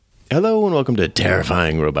Hello and welcome to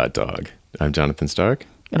Terrifying Robot Dog. I'm Jonathan Stark.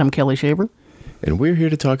 And I'm Kelly Shaver. And we're here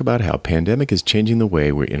to talk about how pandemic is changing the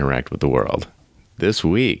way we interact with the world. This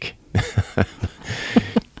week,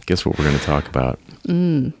 guess what we're going to talk about?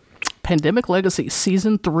 Pandemic Legacy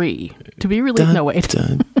Season 3. To be released. No, wait.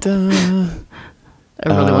 Dun, dun. I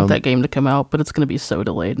really want that game to come out, but it's going to be so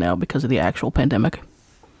delayed now because of the actual pandemic.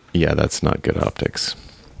 Yeah, that's not good optics.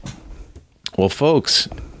 Well, folks,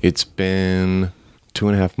 it's been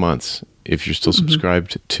 2.5 months. If you're still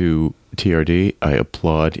subscribed to TRD, I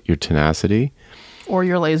applaud your tenacity. Or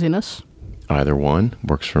your laziness. Either one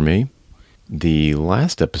works for me. The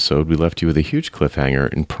last episode, we left you with a huge cliffhanger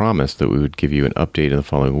and promised that we would give you an update in the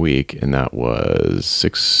following week, and that was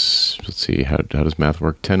how does math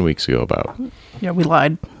work? 10 weeks ago about. Yeah, we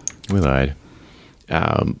lied. We lied.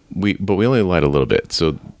 But we only lied a little bit.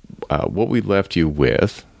 So what we left you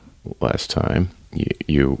with last time,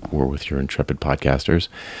 you were with your intrepid podcasters,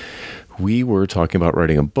 we were talking about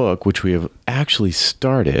writing a book, which we have actually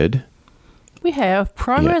started. We have.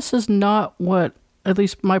 Progress is not what, at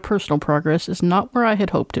least my personal progress, is not where I had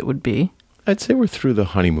hoped it would be. I'd say we're through the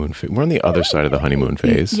honeymoon phase. We're on the other side of the honeymoon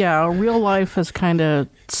phase. Yeah, real life has kind of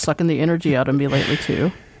sucking the energy out of me lately,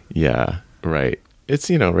 too. Yeah, right. It's,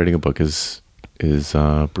 writing a book is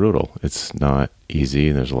brutal. It's not easy,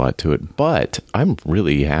 and there's a lot to it. But I'm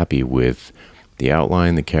really happy with the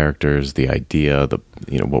outline, the characters, the idea,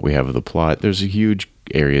 what we have of the plot. There's huge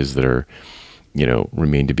areas that are,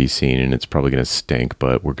 remain to be seen, and it's probably going to stink,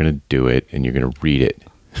 but we're going to do it, and you're going to read it.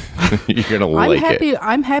 You're going to like it.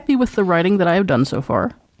 I'm happy with the writing that I have done so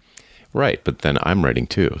far. Right, but then I'm writing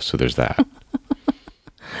too, so there's that.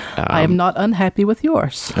 I am not unhappy with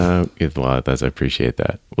yours. Well, I appreciate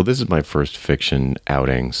that. Well, this is my first fiction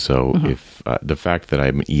outing, so if the fact that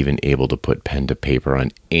I'm even able to put pen to paper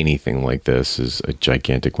on anything like this is a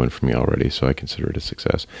gigantic win for me already, so I consider it a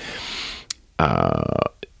success.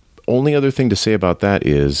 Only other thing to say about that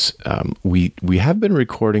is we have been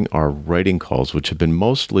recording our writing calls, which have been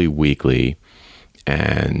mostly weekly,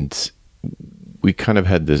 and we kind of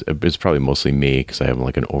had this. It's probably mostly me because I have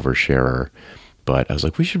like an oversharer. But I was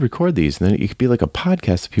like, we should record these, and then it could be like a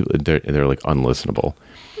podcast. People, they're like unlistenable.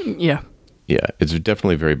 Yeah. Yeah, it's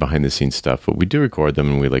definitely very behind the scenes stuff, but we do record them,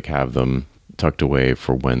 and we like have them tucked away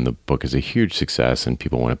for when the book is a huge success and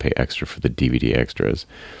people want to pay extra for the DVD extras.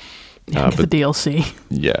 But the DLC.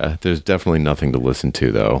 Yeah, there's definitely nothing to listen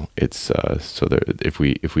to though. It's so there. If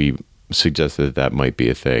we suggested that might be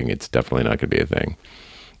a thing, it's definitely not going to be a thing.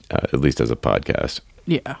 At least as a podcast.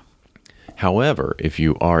 Yeah. However, if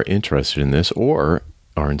you are interested in this or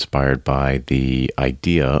are inspired by the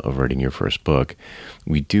idea of writing your first book,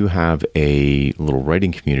 we do have a little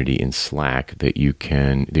writing community in Slack that you're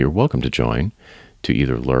welcome to join to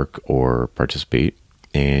either lurk or participate.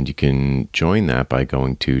 And you can join that by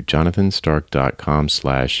going to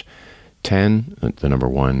jonathenstark.com/10, the number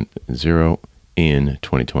 10 in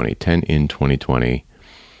 2020, 10 in 2020.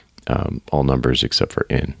 All numbers except for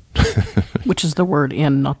in. Which is the word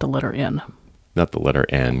in, not the letter N. Not the letter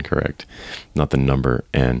N, correct. Not the number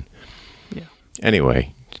N. Yeah.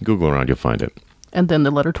 Anyway, Google around, you'll find it. And then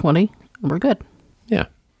the letter 20, and we're good. Yeah.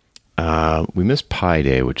 We missed Pi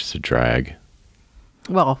Day, which is a drag.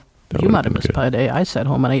 Well, you might have missed Pi Day. I sat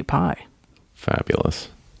home and ate pie. Fabulous.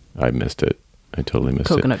 I missed it. I totally missed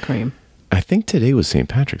Coconut cream. I think today was St.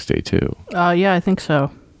 Patrick's Day, too. Yeah, I think so.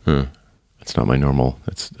 That's not my normal.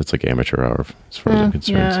 That's like amateur hour as far as I'm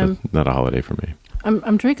concerned. Yeah, so not a holiday for me.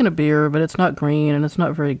 I'm drinking a beer, but it's not green and it's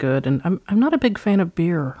not very good, and I'm not a big fan of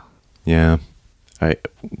beer. Yeah,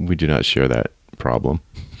 we do not share that problem.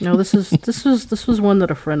 No, this was one that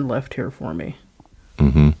a friend left here for me.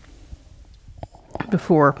 Mm-hmm.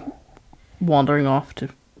 Before wandering off to,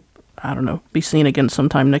 I don't know, be seen again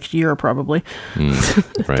sometime next year probably.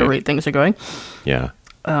 Right. The rate things are going. Yeah.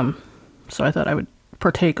 So I thought I would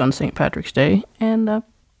partake on St. Patrick's Day, and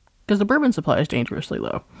because the bourbon supply is dangerously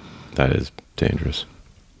low. That is dangerous.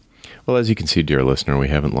 Well, as you can see, dear listener, we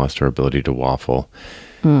haven't lost our ability to waffle.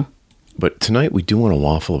 But tonight we do want to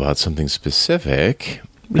waffle about something specific.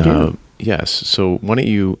 We do. Yes. So why don't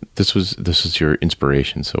you? This was your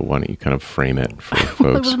inspiration. So why don't you kind of frame it for folks?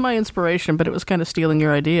 Well, it was my inspiration, but it was kind of stealing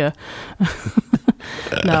your idea.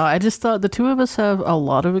 No, I just thought the two of us have a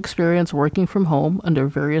lot of experience working from home under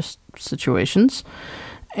various situations,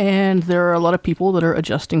 and there are a lot of people that are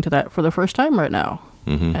adjusting to that for the first time right now.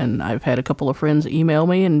 Mm-hmm. And I've had a couple of friends email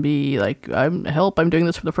me and be like, I'm doing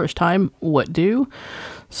this for the first time. What do?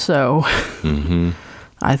 So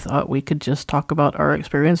I thought we could just talk about our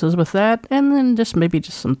experiences with that, and then just maybe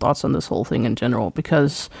just some thoughts on this whole thing in general,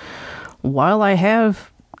 because while I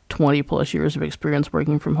have 20 plus years of experience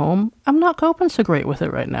working from home, I'm not coping so great with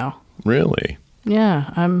it right now. Really?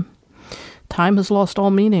 Yeah, time has lost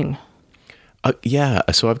all meaning. Yeah,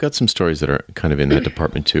 so I've got some stories that are kind of in that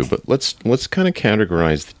department too, but let's kind of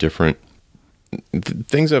categorize the different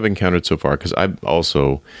things I've encountered so far, because I've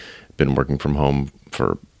also been working from home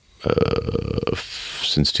for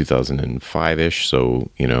since 2005-ish,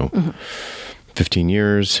 so 15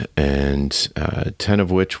 years, and 10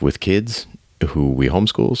 of which with kids who we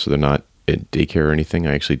homeschool, so they're not at daycare or anything.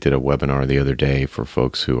 I actually did a webinar the other day for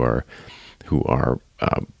folks who are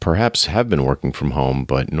perhaps have been working from home,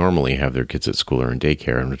 but normally have their kids at school or in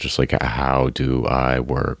daycare, and it's just like, how do I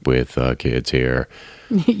work with kids here?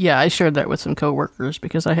 Yeah, I shared that with some coworkers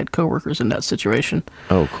because I had coworkers in that situation.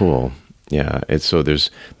 Oh, cool. Yeah, so there's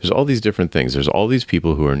all these different things. There's all these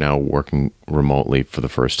people who are now working remotely for the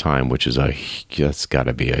first time, which is that's got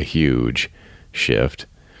to be a huge shift.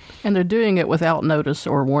 And they're doing it without notice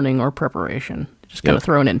or warning or preparation. Just kind of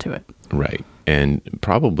thrown into it. Right. And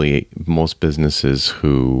probably most businesses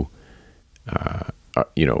who,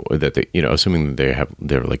 assuming that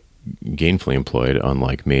they're like gainfully employed,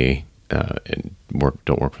 unlike me, and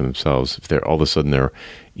don't work for themselves. If they're all of a sudden they're,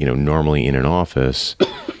 normally in an office,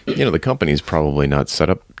 the company's probably not set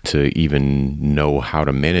up to even know how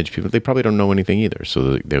to manage people. They probably don't know anything either.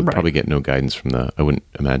 So they'll probably get no guidance from I wouldn't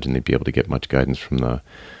imagine they'd be able to get much guidance from the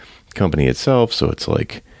company itself. So it's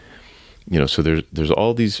like, so there's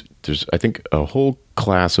all these, there's, I think, a whole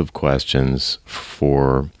class of questions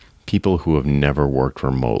for people who have never worked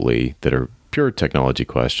remotely that are pure technology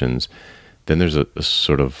questions. Then there's a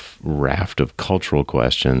sort of raft of cultural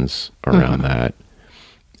questions around that.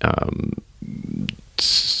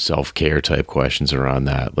 Self-care type questions around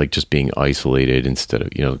that, like just being isolated instead of,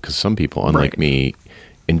 because some people, unlike me,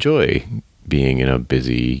 enjoy being in a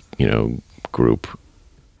busy, group,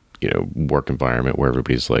 work environment where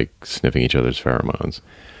everybody's like sniffing each other's pheromones.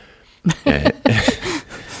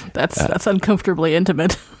 That's uncomfortably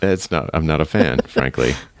intimate. I'm not a fan,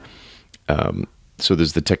 frankly. So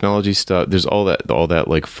there's the technology stuff. There's all that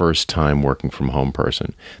like first time working from home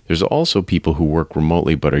person. There's also people who work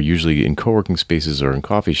remotely, but are usually in co-working spaces or in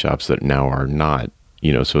coffee shops that now are not,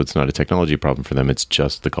 so it's not a technology problem for them. It's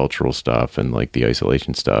just the cultural stuff and like the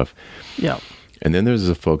isolation stuff. Yeah. And then there's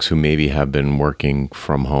the folks who maybe have been working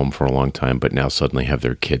from home for a long time, but now suddenly have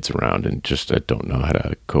their kids around and just don't know how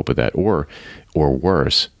to cope with that. Or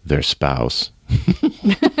worse, their spouse.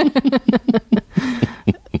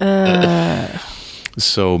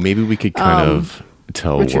 So maybe we could kind of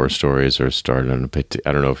tell war stories or start on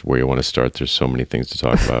I don't know where you want to start. There's so many things to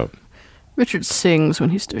talk about. Richard sings when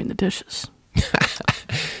he's doing the dishes.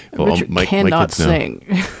 Well, Richard cannot sing.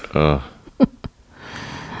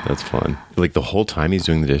 That's fun. Like the whole time he's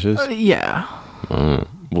doing the dishes? Yeah. Well,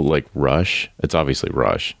 like Rush? It's obviously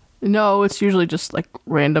Rush. No, it's usually just like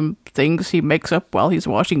random things he makes up while he's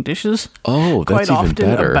washing dishes. Oh, that's even better. Quite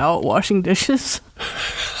often about washing dishes.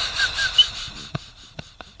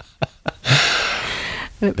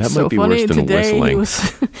 That might be worse than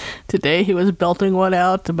whistling. Today he was belting one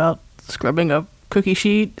out about scrubbing a cookie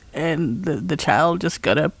sheet, and the child just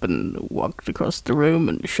got up and walked across the room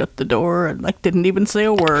and shut the door and like didn't even say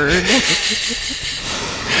a word.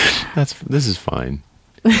 This is fine.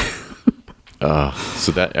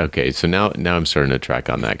 So now I'm starting to track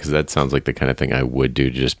on that, because that sounds like the kind of thing I would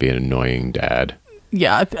do to just be an annoying dad.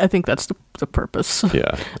 Yeah, I think that's the purpose.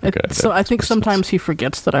 Yeah. Okay. So I think sometimes he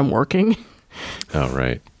forgets that I'm working. Oh,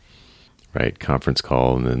 right. Right. Conference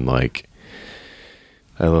call, and then like,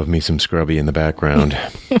 I love me some Scrubby in the background.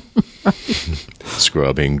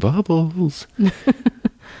 Scrubbing bubbles.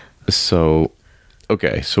 So,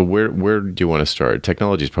 okay. So where do you want to start?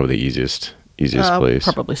 Technology is probably the easiest place.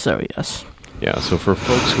 Probably so, yes. Yeah. So for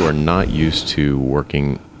folks who are not used to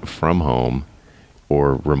working from home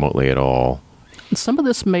or remotely at all, some of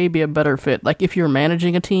this may be a better fit. Like if you're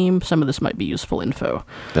managing a team, some of this might be useful info.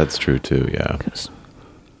 That's true too. Yeah.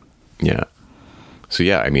 Yeah. So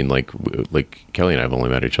yeah, I mean, like Kelly and I have only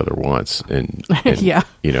met each other once, and yeah,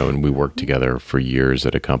 and we worked together for years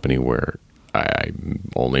at a company where I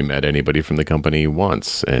only met anybody from the company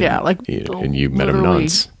once, and yeah, like and you met him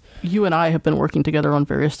once. You and I have been working together on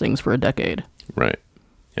various things for a decade. Right.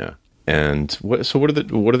 Yeah. And what are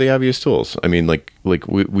the obvious tools? I mean, like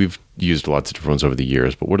we've used lots of different ones over the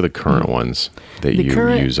years, but what are the current ones that you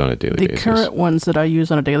use on a daily basis? The current ones that I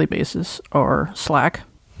use on a daily basis are Slack.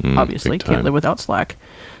 Obviously, can't live without Slack.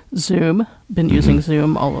 Zoom. Been using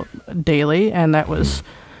Zoom daily, and that was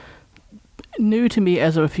new to me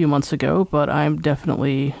as of a few months ago. But I'm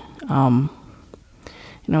definitely,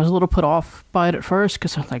 I was a little put off by it at first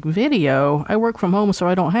because I'm like, video? I work from home, so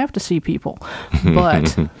I don't have to see people.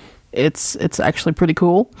 But it's actually pretty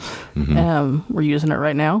cool. We're using it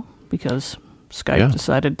right now because Skype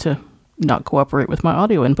decided to not cooperate with my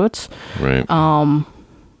audio inputs. Right.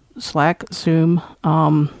 Slack, Zoom.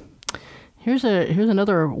 Here's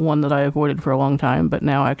another one that I avoided for a long time, but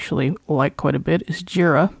now actually like quite a bit, is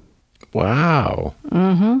Jira. Wow.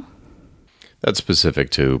 That's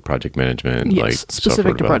specific to project management. Yes, like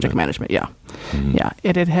specific to project management. Yeah, yeah.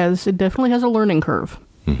 It definitely has a learning curve.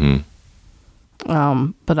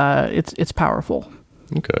 But it's powerful.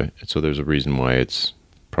 Okay, so there's a reason why it's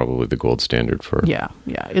probably the gold standard for. Yeah.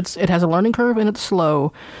 It has a learning curve and it's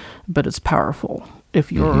slow, but it's powerful.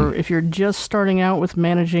 If you're just starting out with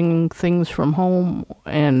managing things from home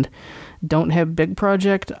and don't have big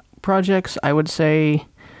projects, I would say,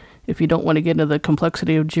 if you don't want to get into the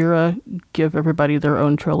complexity of Jira, give everybody their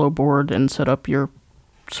own Trello board and set up your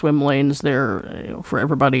swim lanes there for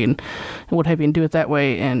everybody and what have you, and do it that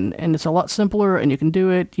way. And it's a lot simpler and you can do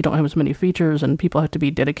it. You don't have as many features and people have to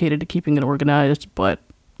be dedicated to keeping it organized, but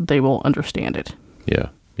they will understand it. Yeah.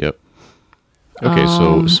 Yep. Okay,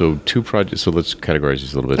 so two projects. So let's categorize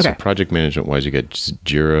these a little bit. Okay. So project management wise, you get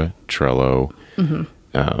Jira, Trello.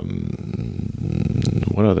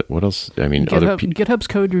 What else? I mean, GitHub's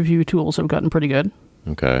code review tools have gotten pretty good.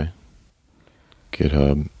 Okay.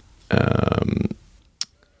 GitHub.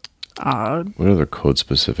 What other code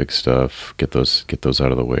specific stuff? Get those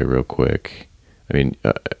out of the way real quick. I mean,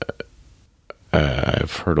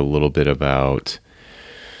 I've heard a little bit about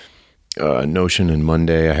Notion and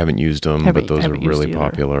Monday. I haven't used them, but those are really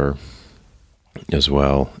popular as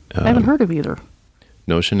well. I haven't heard of either.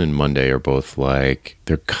 Notion and Monday are both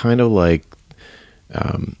they're kind of like,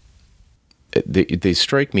 they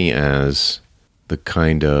strike me as the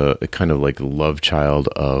kind of like love child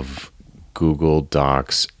of Google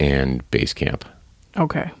Docs and Basecamp.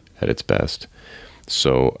 Okay. At its best.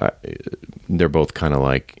 So they're both kind of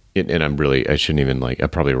like, and I shouldn't even I'm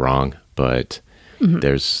probably wrong, but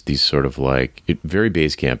there's these sort of very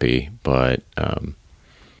Basecampy, but,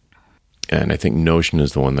 and I think Notion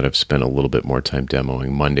is the one that I've spent a little bit more time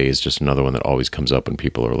demoing. Monday is just another one that always comes up when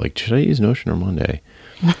people are like, should I use Notion or Monday?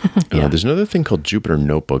 There's another thing called Jupyter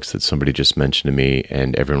Notebooks that somebody just mentioned to me,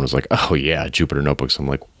 and everyone was like, oh yeah, Jupyter Notebooks. I'm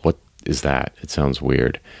like, what is that? It sounds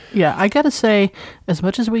weird. Yeah, I gotta say, as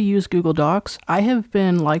much as we use Google Docs, I have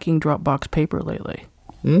been liking Dropbox Paper lately.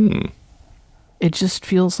 It just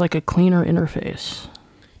feels like a cleaner interface.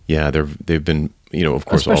 Yeah, they've been, of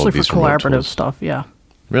course, especially all of these for collaborative stuff. Yeah.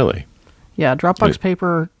 Really? Yeah, Dropbox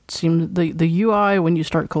Paper seems the UI when you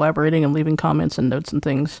start collaborating and leaving comments and notes and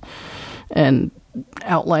things, and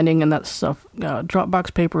outlining and that stuff.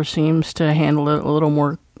 Dropbox Paper seems to handle it a little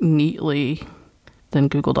more neatly than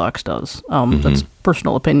Google Docs does. That's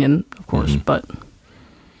personal opinion, of course, but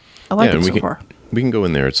I like it so far. We can go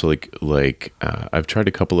in there. It's I've tried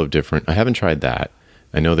a couple of different. I haven't tried that.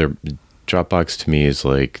 I know Dropbox to me is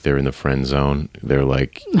they're in the friend zone. They're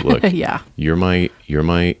like, look, yeah, you're my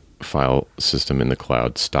file system in the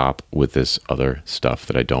cloud. Stop with this other stuff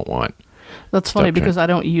that I don't want. That's funny because I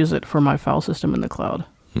don't use it for my file system in the cloud.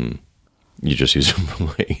 You just use them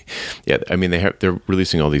for yeah. I mean, they're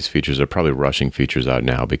releasing all these features. They're probably rushing features out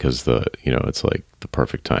now because it's like the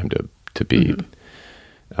perfect time to be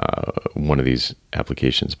one of these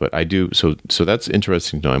applications. But I do so that's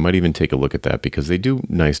interesting to know. I might even take a look at that because they do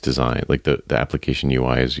nice design. Like the application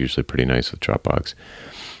UI is usually pretty nice with Dropbox,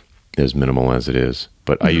 as minimal as it is.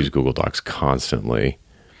 But I use Google Docs constantly.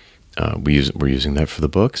 We're using that for the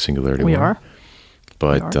book Singularity. We are,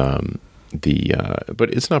 but but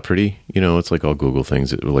it's not pretty. It's like all Google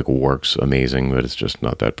things. It works amazing, but it's just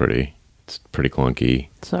not that pretty. It's pretty clunky.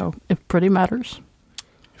 So if pretty matters.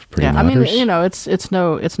 Matters. I mean,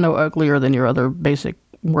 it's no uglier than your other basic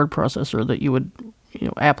word processor that you would,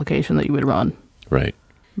 application that you would run. Right.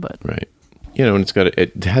 But right. And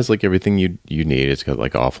it has everything you need. It's got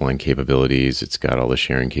offline capabilities. It's got all the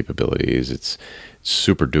sharing capabilities. It's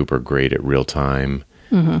super duper great at real time,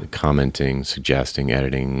 commenting, suggesting,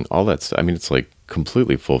 editing, all that stuff. I mean, it's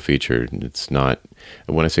completely full featured. It's not,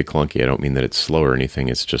 when I say clunky, I don't mean that it's slow or anything.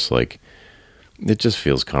 It's just it just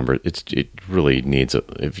feels it really needs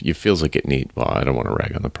it feels like it needs, well, I don't want to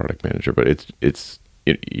rag on the product manager, but it's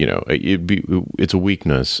a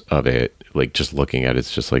weakness of it. Just looking at it,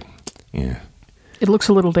 it's just yeah. It looks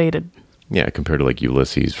a little dated. Yeah, compared to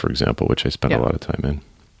Ulysses, for example, which I spent a lot of time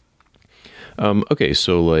in. Okay,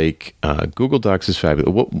 so Google Docs is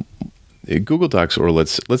fabulous. What Google Docs, or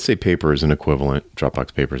let's say Paper is an equivalent.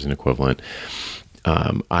 Dropbox Paper is an equivalent.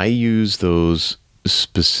 I use those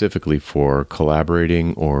specifically for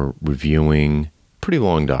collaborating or reviewing pretty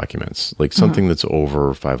long documents, like something that's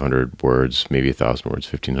over 500 words, maybe 1,000 words,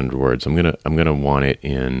 1,500 words. I'm gonna want it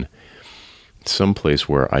in some place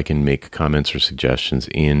where I can make comments or suggestions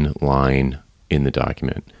in line in the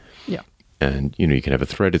document. Yeah. And, you can have a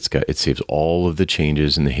thread. It saves all of the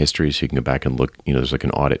changes in the history, so you can go back and look. There's like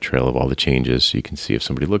an audit trail of all the changes, so you can see if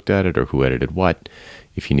somebody looked at it or who edited what,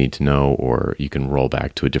 if you need to know. Or you can roll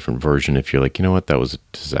back to a different version if you're like, you know what, that was a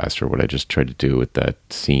disaster. What I just tried to do with that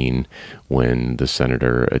scene when the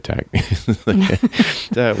senator attacked me,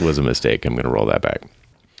 that was a mistake. I'm going to roll that back.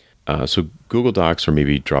 So Google Docs or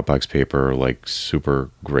maybe Dropbox Paper are like super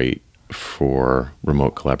great for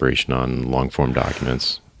remote collaboration on long form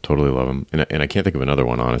documents. Totally love them. And I can't think of another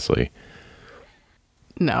one, honestly.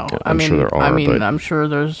 No, I'm sure there are. But I'm sure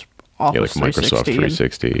there's Office like Microsoft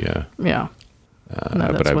 360. Yeah. Yeah.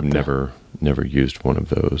 But I've never used one of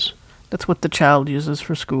those. That's what the child uses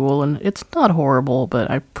for school, and it's not horrible, but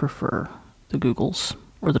I prefer the Googles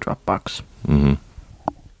or the Dropbox. Mm-hmm.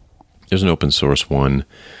 There's an open source one.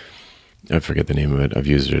 I forget the name of it. I've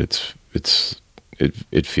used it.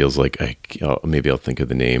 It feels like maybe I'll think of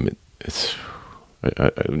the name.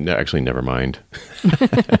 Actually, never mind.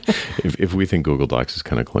 if we think Google Docs is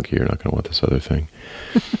kind of clunky, you're not going to want this other thing.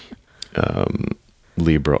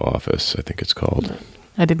 LibreOffice, I think it's called.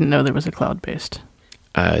 I didn't know there was a cloud-based.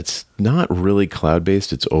 It's not really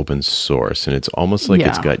cloud-based. It's open source, and it's almost like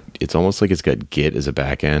it's got Git as a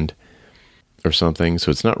backend or something.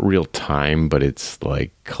 So it's not real time, but it's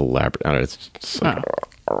like collaborative. I don't know, it's like,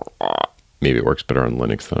 maybe it works better on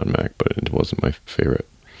Linux than on Mac, but it wasn't my favorite.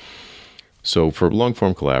 So for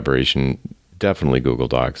long-form collaboration, definitely Google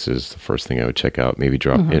Docs is the first thing I would check out. Maybe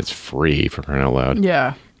It's free, for crying out loud.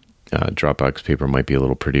 Yeah. Dropbox Paper might be a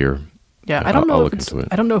little prettier. Yeah, I don't know if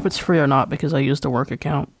it's free or not because I use the work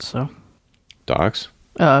account. So Docs?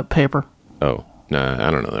 Paper. Oh, nah, I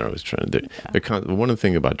don't know. They're always trying to. One of the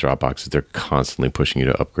things about Dropbox is they're constantly pushing you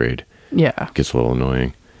to upgrade. Yeah, it gets a little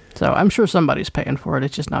annoying. So I'm sure somebody's paying for it.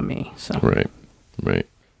 It's just not me. So right.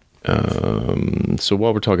 So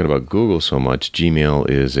while we're talking about Google so much, Gmail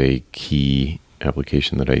is a key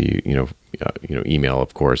application that I use. Email,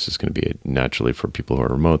 of course, is going to be naturally for people who are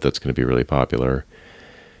remote. That's going to be really popular.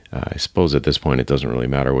 I suppose at this point it doesn't really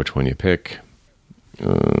matter which one you pick.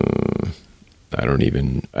 Honestly,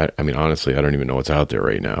 I don't even know what's out there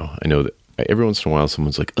right now. I know that every once in a while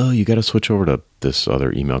someone's like, oh, you got to switch over to this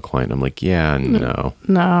other email client. I'm like, yeah, no.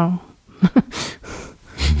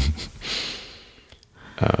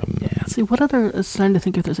 Yeah, see, what other, I was trying to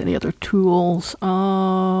think if there's any other tools.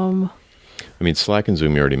 Slack and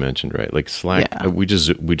Zoom you already mentioned, right? Like Slack, we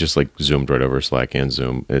just like zoomed right over Slack and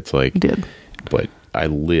Zoom. It's like, but I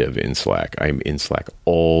live in Slack. I'm in Slack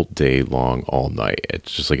all day long, all night.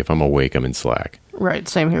 It's just like if I'm awake, I'm in Slack. Right,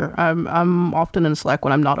 same here. I'm often in Slack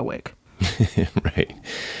when I'm not awake. Right.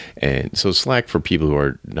 And so Slack, for people who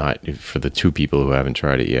are not, for the two people who haven't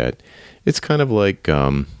tried it yet, it's kind of like...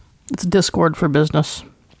 it's Discord for business.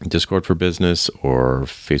 Discord for business, or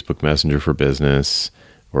Facebook Messenger for business,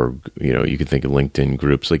 or, you could think of LinkedIn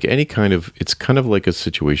groups, like any kind of, it's kind of like a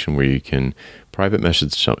situation where you can private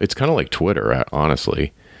message. It's kind of like Twitter,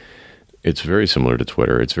 honestly. It's very similar to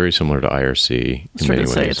Twitter. It's very similar to IRC. I was trying to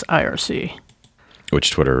say it's IRC. Which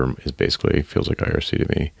Twitter is basically, feels like IRC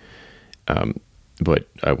to me. But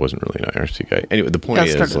I wasn't really an IRC guy. Anyway, the point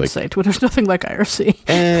is, like, to say Twitter's nothing like IRC.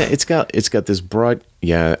 It's got this broad.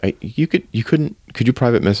 Yeah, could you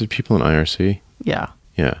private message people in IRC? Yeah.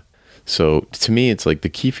 Yeah. So to me, it's like the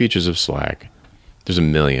key features of Slack. There's a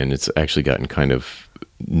million. It's actually gotten kind of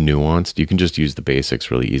nuanced. You can just use the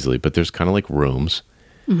basics really easily, but there's kind of like rooms.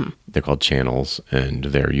 Mm-hmm. They're called channels, and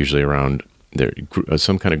they're usually around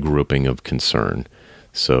some kind of grouping of concern.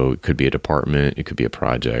 So it could be a department, it could be a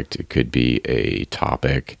project, it could be a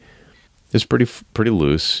topic. It's pretty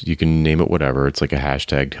loose. You can name it whatever. It's like a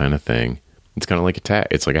hashtag kind of thing. It's kind of like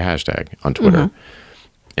it's like a hashtag on Twitter. Mm-hmm.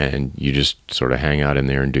 And you just sort of hang out in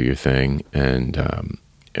there and do your thing. And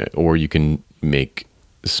or you can make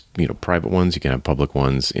private ones. You can have public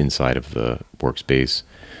ones inside of the workspace,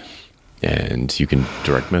 and you can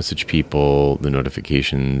direct message people. The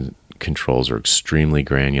notification controls are extremely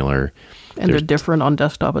granular. And they're different on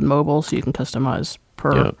desktop and mobile, so you can customize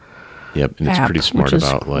per Yep. And it's app, pretty smart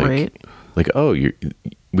about great.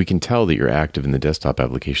 We can tell that you're active in the desktop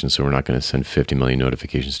application, so we're not going to send 50 million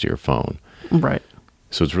notifications to your phone. Right.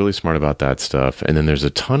 So it's really smart about that stuff. And then there's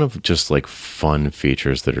a ton of just like fun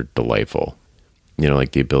features that are delightful.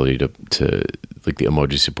 Like the ability to like the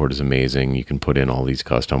emoji support is amazing. You can put in all these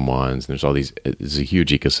custom ones. And there's a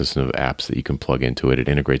huge ecosystem of apps that you can plug into it. It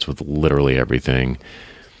integrates with literally everything.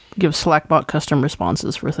 Give Slackbot custom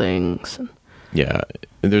responses for things. Yeah,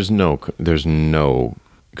 there's no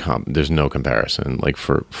comparison. Like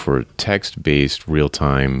for text-based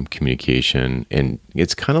real-time communication, and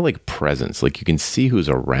it's kind of like presence. Like you can see who's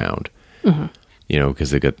around. Mm-hmm. You know,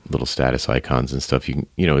 because they got little status icons and stuff. You can,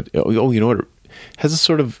 you know, you know what? It has a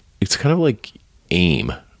sort of, it's kind of like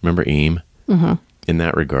AIM. Remember AIM? Mm-hmm. In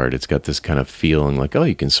that regard, it's got this kind of feeling like, oh,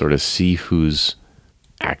 you can sort of see who's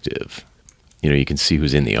active. You know, you can see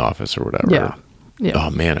who's in the office or whatever. Yeah. Yeah. Oh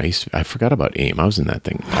man, I forgot about AIM. I was in that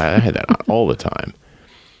thing. I had that on all the time.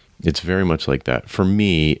 It's very much like that. For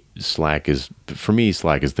me, Slack is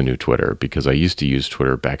the new Twitter, because I used to use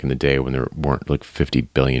Twitter back in the day when there weren't like 50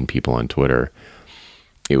 billion people on Twitter.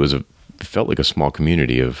 It felt like a small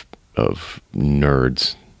community of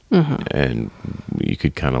nerds, mm-hmm. and you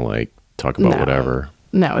could kind of like talk about whatever.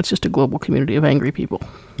 Now it's just a global community of angry people.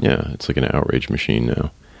 Yeah, it's like an outrage machine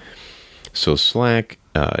now. So Slack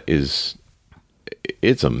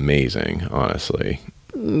it's amazing, honestly.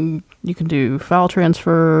 You can do file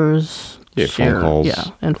transfers, phone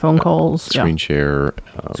calls, and phone calls, screen share,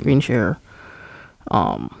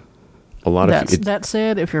 a lot of that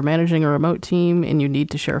said, if you're managing a remote team and you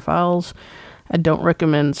need to share files, I don't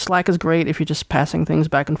recommend. Slack is great if you're just passing things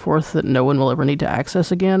back and forth that no one will ever need to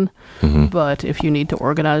access again. Mm-hmm. But if you need to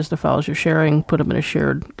organize the files you're sharing, put them in a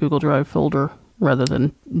shared Google Drive folder rather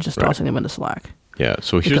than just tossing them into Slack. Yeah,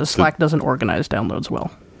 because Slack doesn't organize downloads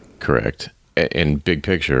well. Correct. And big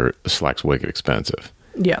picture, Slack's wicked expensive.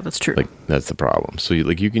 Yeah, that's true. Like that's the problem. So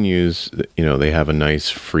you can use, you know, they have a nice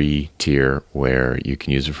free tier where you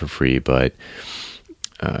can use it for free, but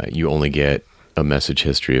you only get a message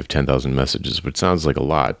history of 10,000 messages, which sounds like a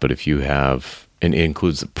lot, but if you have, and it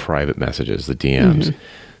includes the private messages, the DMs. Mm-hmm.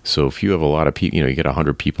 So if you have a lot of people, you know, you get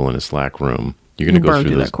 100 people in a Slack room, you're going to go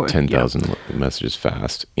through those 10,000 messages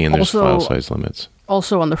fast, and there's file size limits.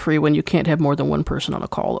 Also on the free one, you can't have more than one person on a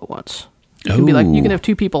call at once. You can be like, you can have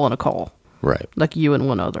two people on a call. Right. Like you and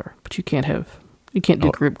one other, but you can't do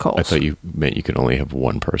group calls. I thought you meant you could only have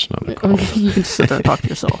one person on the call. You can just sit there and talk to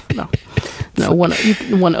yourself. No,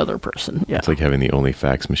 one other person. Yeah. It's like having the only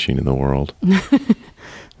fax machine in the world.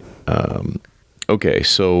 Okay,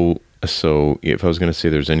 so if I was going to say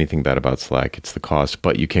there's anything bad about Slack, it's the cost,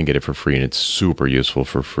 but you can get it for free, and it's super useful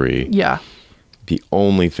for free. Yeah. The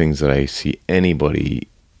only things that I see anybody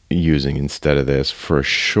using instead of this, for a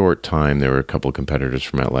short time, there were a couple of competitors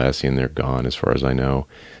from Atlassian. They're gone as far as I know.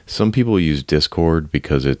 Some people use Discord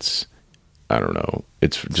because it's, I don't know,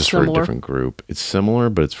 it's just similar. For a different group. It's similar,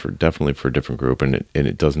 but it's definitely for a different group, and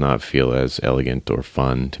it does not feel as elegant or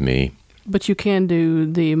fun to me. But you can do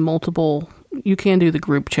the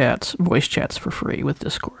group chats, voice chats for free with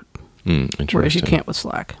Discord. Interesting. Whereas you can't with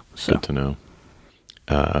Slack. So. Good to know.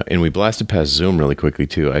 And we blasted past Zoom really quickly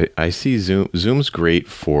too. I see Zoom's great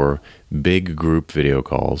for big group video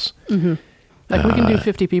calls. Mm-hmm. Like we can do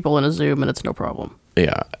 50 people in a Zoom and it's no problem.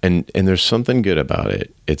 Yeah, and there's something good about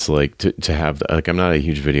it. It's like to have like, I'm not a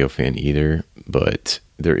huge video fan either, but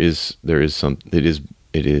there is some, it is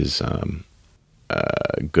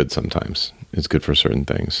good sometimes. It's good for certain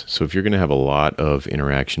things. So if you're going to have a lot of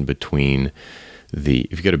interaction between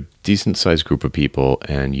if you get a decent sized group of people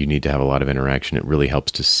and you need to have a lot of interaction, it really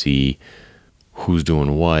helps to see who's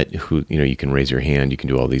doing what, you can raise your hand, you can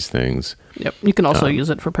do all these things. Yep. You can also use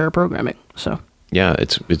it for pair programming. So yeah,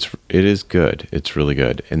 it is good. It's really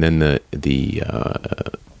good. And then they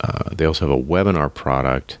also have a webinar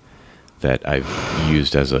product that I've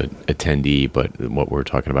used as a attendee, but what we're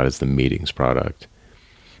talking about is the meetings product,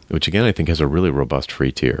 which again, I think has a really robust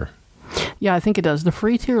free tier. Yeah, I think it does. The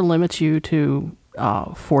free tier limits you to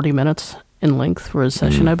 40 minutes in length for a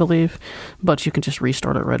session, I believe, but you can just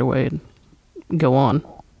restart it right away and go on.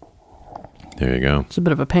 There you go. It's a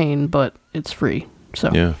bit of a pain, but it's free.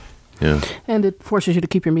 So yeah. And it forces you to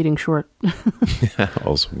keep your meeting short.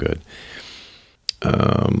 Also good.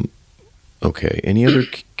 Okay. Any other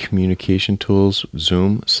communication tools?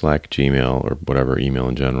 Zoom, Slack, Gmail, or whatever, email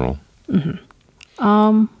in general? Mm-hmm.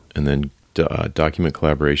 And then document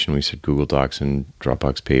collaboration, we said Google Docs and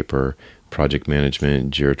Dropbox Paper, project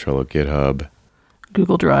management, Jira, Trello, GitHub.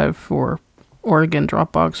 Google Drive or again,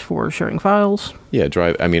 Dropbox for sharing files. Yeah,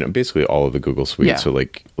 Drive. I mean, basically all of the Google Suite. Yeah. So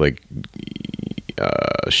like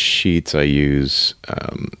Sheets I use.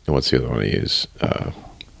 What's the other one I use? I'm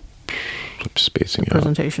spacing out.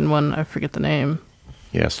 Presentation one, I forget the name.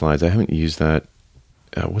 Yeah, Slides. I haven't used that.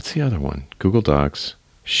 What's the other one? Google Docs,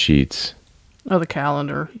 Sheets. Oh, the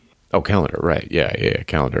calendar. Oh, calendar, right. Yeah,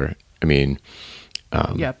 calendar. I mean...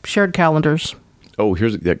 shared calendars. Oh,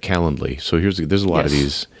 here's that Calendly. So there's a lot of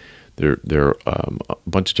these. There are a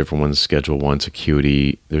bunch of different ones. Schedule One,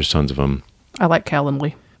 Acuity. There's tons of them. I like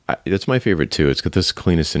Calendly. That's my favorite too. It's got this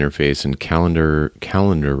cleanest interface, and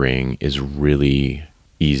calendaring is really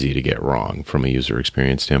easy to get wrong from a user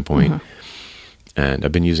experience standpoint. And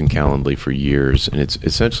I've been using Calendly for years, and it's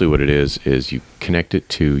essentially what it is you connect it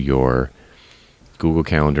to your Google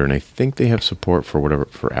Calendar, and I think they have support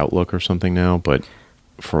for Outlook or something now, but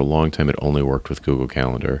for a long time it only worked with Google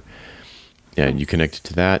Calendar. And you connect it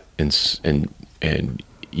to that, and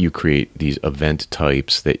you create these event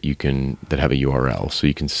types that have a URL. So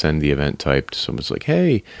you can send the event type to someone's like,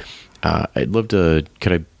 hey,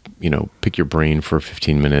 could I, pick your brain for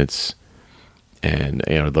 15 minutes? And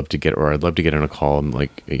I'd love to get on a call, and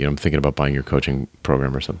like, I'm thinking about buying your coaching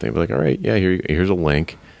program or something. But like, all right, yeah, here's a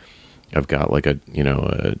link. I've got like a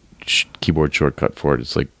keyboard shortcut for it.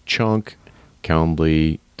 It's like chunk,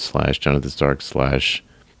 Calendly /Jonathan Stark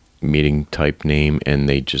 /meeting type name, and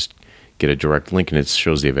they just get a direct link, and it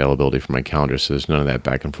shows the availability for my calendar. So there's none of that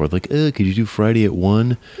back and forth. Like, could you do Friday at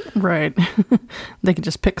 1? Right. They can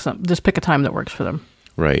just pick a time that works for them.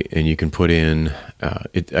 Right. And you can put in,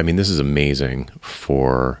 this is amazing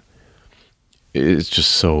it's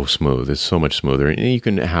just so smooth. It's so much smoother. And you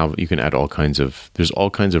can add there's all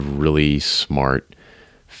kinds of really smart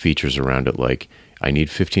features around it. Like, I need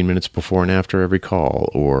 15 minutes before and after every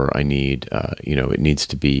call, or I need,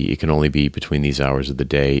 it can only be between these hours of the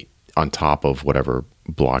day on top of whatever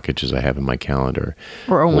blockages I have in my calendar.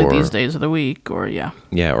 Or only these days of the week, or yeah.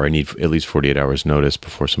 Yeah, or I need at least 48 hours notice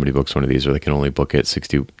before somebody books one of these, or they can only book it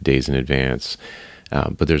 60 days in advance.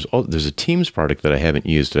 But there's a Teams product that I haven't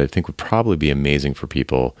used that I think would probably be amazing for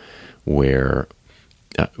people, where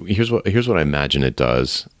here's what I imagine it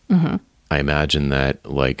does. Mm-hmm. I imagine that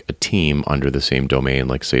like a team under the same domain,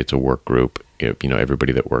 like say it's a work group,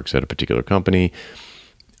 everybody that works at a particular company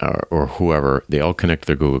or whoever, they all connect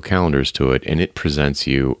their Google Calendars to it, and it presents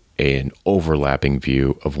you an overlapping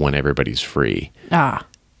view of when everybody's free.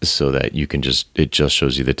 So that it just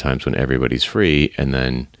shows you the times when everybody's free, and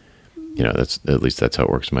then, that's how it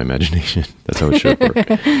works in my imagination. That's how it should work.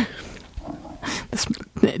 This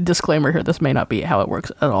disclaimer here, this may not be how it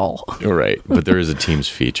works at all. Right. But there is a Teams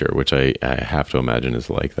feature, which I have to imagine is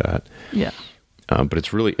like that. Yeah. But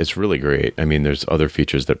it's really great. I mean, there's other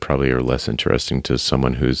features that probably are less interesting to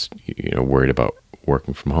someone who's, worried about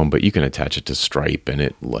working from home, but you can attach it to Stripe,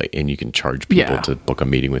 and you can charge people to book a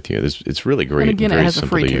meeting with you. It's really great. And again, very it has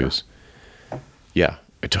simple a free to tier. use. Yeah.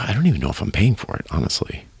 I don't even know if I'm paying for it,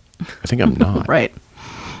 honestly. I think I'm not. Right.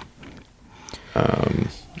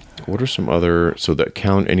 What are some other,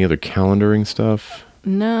 any other calendaring stuff?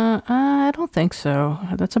 No, I don't think so.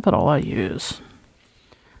 That's about all I use.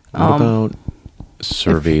 What about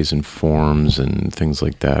surveys and forms and things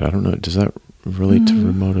like that? I don't know. Does that relate to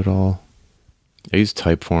remote at all? I use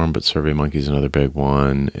Typeform, but SurveyMonkey is another big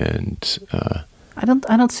one, and I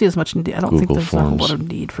don't see as much need. I don't think Google there's Forms. a lot of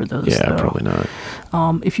need for those. Yeah, though. probably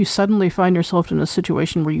not. If you suddenly find yourself in a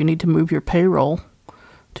situation where you need to move your payroll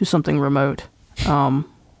to something remote,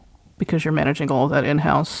 because you're managing all of that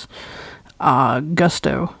in-house,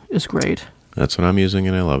 Gusto is great. That's what I'm using,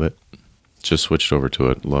 and I love it. Just switched over to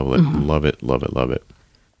it. Love it. Mm-hmm. Love it. Love it. Love it.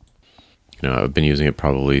 I've been using it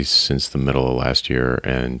probably since the middle of last year,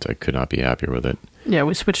 and I could not be happier with it. Yeah,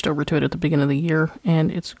 we switched over to it at the beginning of the year, and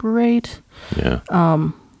it's great. Yeah.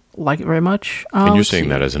 Like it very much. And you're saying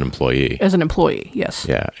that as an employee? As an employee, yes.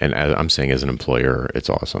 Yeah, and I'm saying as an employer, it's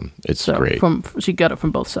awesome. It's great. So you got it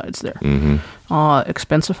from both sides there. Mm-hmm.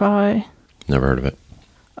 Expensify. Never heard of it.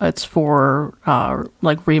 It's for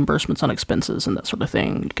like reimbursements on expenses and that sort of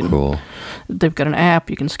thing. Cool. They've got an app.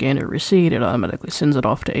 You can scan your receipt. It automatically sends it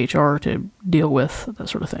off to HR to deal with, that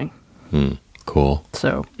sort of thing. Cool.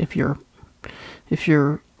 So if you're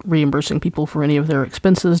reimbursing people for any of their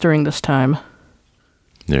expenses during this time.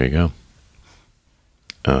 There you go.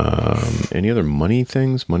 Any other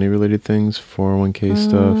money-related things, 401k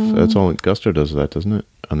stuff? That's all. Gusto does that, doesn't it?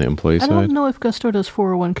 On the employee side? I don't know if Gusto does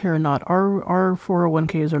 401k or not. Our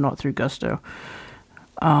 401ks are not through Gusto.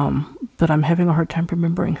 But I'm having a hard time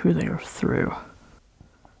remembering who they are through.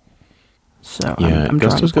 So yeah, I'm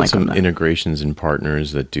Gusto's got some that. integrations and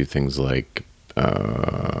partners that do things like,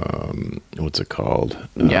 what's it called?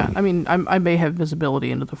 Yeah, I mean, I may have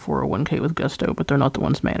visibility into the 401k with Gusto, but they're not the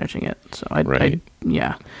ones managing it. So I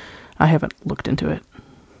haven't looked into it.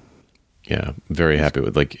 Yeah, very happy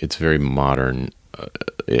with, it's very modern.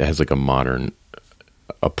 It has a modern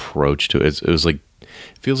approach to it. It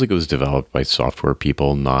feels like it was developed by software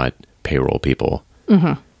people, not payroll people.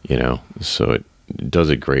 Mm-hmm. So it does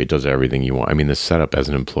it great. It does everything you want. I mean, the setup as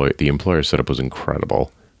an employee, the employer setup was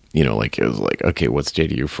incredible, like it was like, okay, what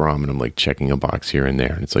state are you from? And I'm like checking a box here and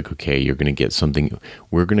there. And it's like, okay, you're going to get something.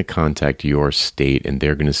 We're going to contact your state and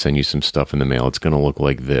they're going to send you some stuff in the mail. It's going to look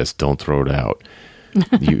like this. Don't throw it out.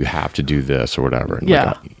 You have to do this or whatever. And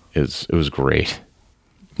yeah. It was great.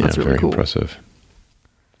 That's really very cool. Impressive.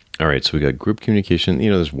 All right, so we got group communication.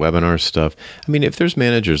 There's webinar stuff. I mean, if there's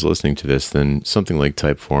managers listening to this, then something like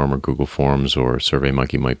Typeform or Google Forms or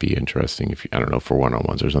SurveyMonkey might be interesting. If I don't know, for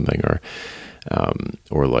one-on-ones or something,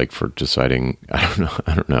 or like for deciding.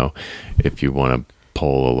 I don't know if you want to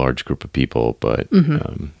poll a large group of people, but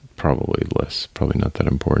probably not that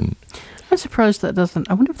important. I'm surprised that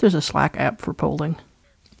doesn't. I wonder if there's a Slack app for polling.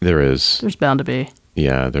 There is. There's bound to be.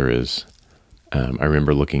 Yeah, there is. I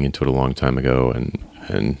remember looking into it a long time ago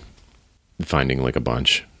and finding like a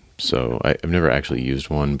bunch. So I've never actually used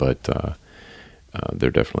one, but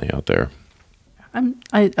they're definitely out there.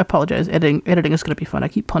 I apologize. Editing is going to be fun. I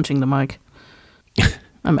keep punching the mic.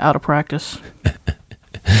 I'm out of practice.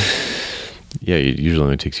 Yeah, it usually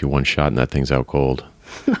only takes you one shot and that thing's out cold.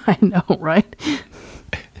 I know, right?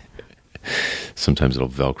 Sometimes it'll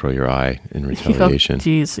Velcro your eye in retaliation.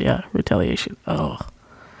 Jeez, yeah, retaliation. Oh.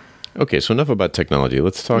 Okay, so enough about technology.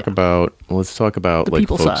 Let's talk about the like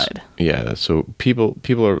people folks, side. Yeah, so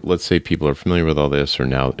people are, let's say people are familiar with all this, or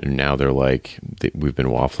now they're like, we've been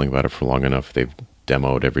waffling about it for long enough. They've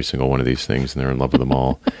demoed every single one of these things and they're in love with them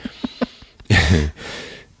all.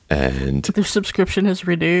 And their subscription is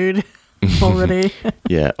renewed already.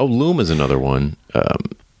 Yeah. Oh, Loom is another one.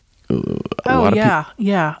 Yeah.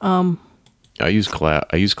 I use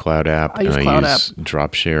Cloud App and I use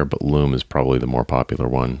Dropshare, but Loom is probably the more popular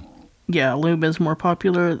one. Yeah, Loom is more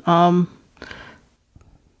popular.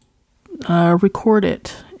 Record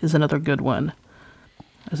It is another good one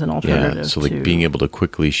as an alternative. Yeah, so like being able to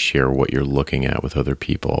quickly share what you're looking at with other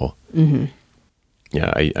people. Mm-hmm.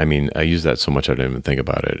 Yeah, I mean, I use that so much I don't even think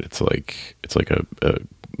about it. It's like a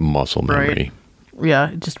muscle memory. Right.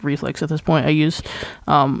 Yeah, just reflex at this point. I use,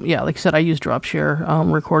 like I said, I use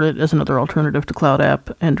Dropshare. Record It as another alternative to Cloud App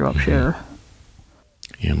and Dropshare.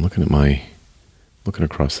 Yeah, I'm looking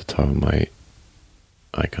across the top of my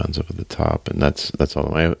icons up at the top, and that's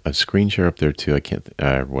all. I have a screen share up there too. I can't.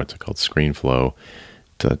 What's it called? ScreenFlow.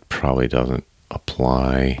 That probably doesn't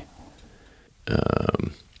apply.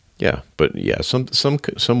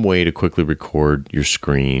 Some way to quickly record your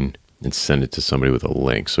screen and send it to somebody with a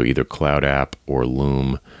link. So either Cloud App or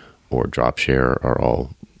Loom or Dropshare are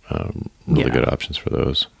all really good options for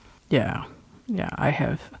those. Yeah. I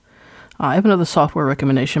have another software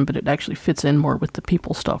recommendation, but it actually fits in more with the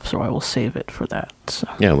people stuff, so I will save it for that. So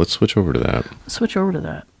yeah, let's switch over to that.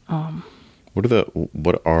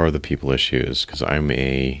 What are the people issues? Because I'm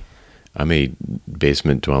a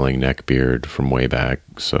basement dwelling neckbeard from way back,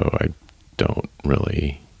 so I don't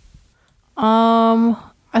really.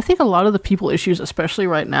 I think a lot of the people issues, especially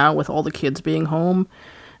right now with all the kids being home,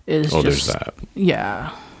 is there's that.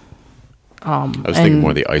 Yeah. I was thinking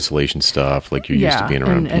more of the isolation stuff, like you're used to being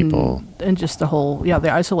around people. And just the whole,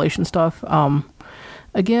 the isolation stuff.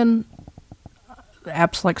 Again,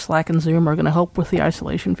 apps like Slack and Zoom are going to help with the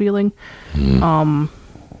isolation feeling. Mm-hmm.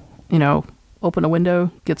 Open a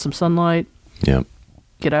window, get some sunlight. Yep.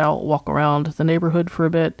 Get out, walk around the neighborhood for a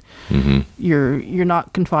bit. Mm-hmm. You're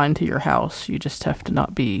not confined to your house. You just have to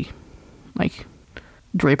not be like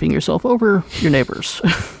draping yourself over your neighbors,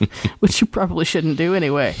 which you probably shouldn't do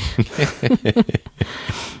anyway.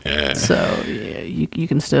 So you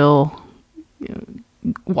can still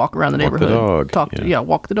walk around the neighborhood, walk the dog.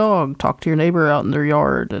 Walk the dog, talk to your neighbor out in their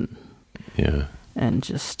yard, and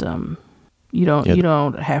just you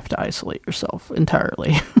don't have to isolate yourself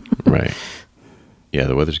entirely. Right. Yeah,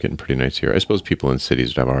 the weather's getting pretty nice here. I suppose people in cities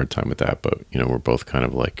would have a hard time with that, but we're both kind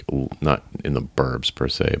of like not in the burbs per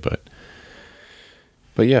se, but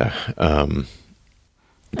yeah,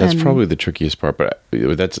 that's probably the trickiest part. But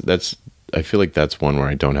that's I feel like that's one where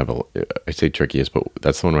I don't have I say trickiest, but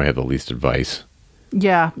that's the one where I have the least advice.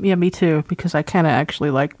 Yeah, me too, because I kind of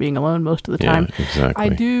actually like being alone most of the time. Yeah, exactly. I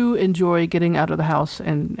do enjoy getting out of the house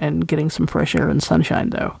and getting some fresh air and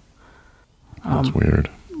sunshine, though. That's weird.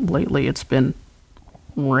 Lately, it's been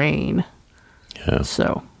rain. Yeah.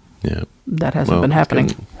 So yeah, that hasn't been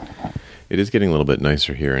happening. It is getting a little bit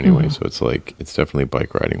nicer here anyway, so it's definitely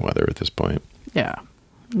bike riding weather at this point. Yeah.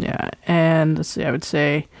 And let's see, I would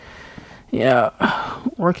say,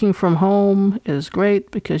 working from home is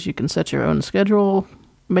great because you can set your own schedule,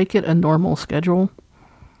 make it a normal schedule.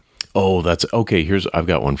 Oh, that's okay. I've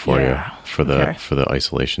got one for you for the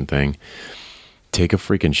isolation thing. Take a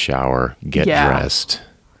freaking shower, get dressed.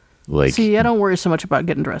 See, I don't worry so much about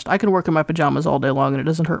getting dressed. I can work in my pajamas all day long and it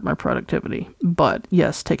doesn't hurt my productivity. But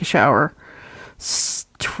yes, take a shower,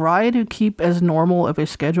 try to keep as normal of a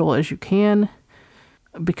schedule as you can,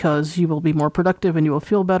 because you will be more productive and you will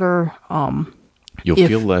feel better. You'll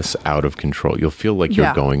feel less out of control. You'll feel like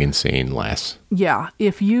you're going insane less. Yeah.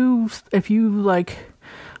 If you like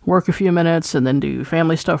work a few minutes and then do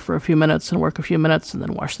family stuff for a few minutes and work a few minutes and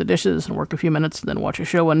then wash the dishes and work a few minutes and then watch a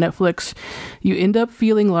show on Netflix, you end up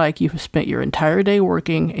feeling like you've spent your entire day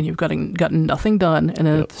working and you've gotten nothing done. And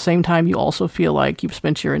then at the same time, you also feel like you've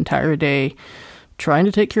spent your entire day trying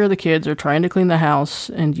to take care of the kids or trying to clean the house,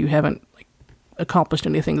 and you haven't accomplished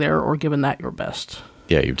anything there or given that your best.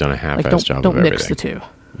 Yeah, you've done a half-assed job of everything. Don't mix the two.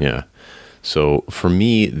 Yeah. So for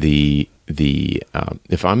me,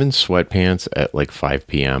 if I'm in sweatpants at like 5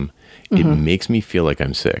 p.m., it makes me feel like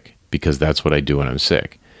I'm sick, because that's what I do when I'm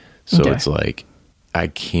sick. So it's like I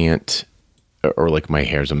can't, or like my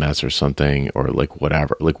hair's a mess or something, or like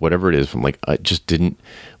whatever it is. From like I just didn't,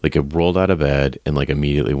 like, I rolled out of bed and like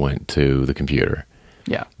immediately went to the computer.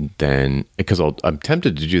 Yeah. Then, because I'm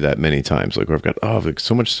tempted to do that many times, like where I've got like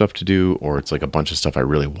so much stuff to do, or it's like a bunch of stuff I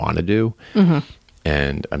really want to do,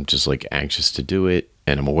 and I'm just like anxious to do it.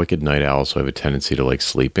 And I'm a wicked night owl, so I have a tendency to like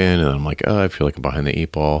sleep in, and I'm like, I feel like I'm behind the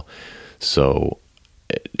 8 ball. So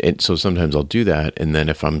sometimes I'll do that, and then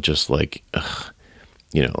if I'm just like,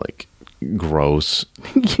 like gross,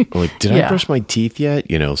 like, did I brush my teeth yet?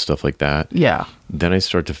 Stuff like that. Yeah. Then I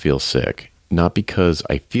start to feel sick. Not because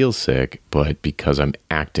I feel sick, but because I'm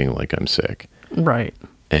acting like I'm sick. Right.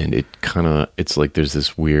 And it's like there's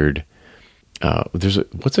this weird,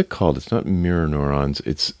 what's it called? It's not mirror neurons.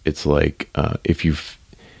 It's like,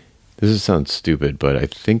 this sounds stupid, but I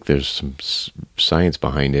think there's some science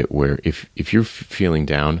behind it, where if you're feeling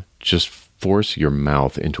down, just force your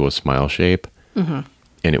mouth into a smile shape, and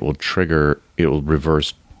it will do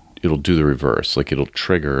the reverse. Like, it'll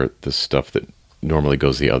trigger the stuff that normally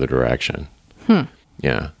goes the other direction.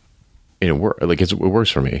 Yeah. And it works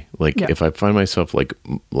for me. Like, if I find myself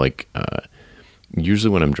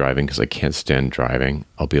usually when I'm driving, because I can't stand driving,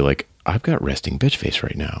 I'll be like, I've got resting bitch face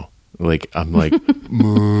right now. Like, I'm like,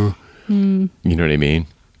 you know what I mean?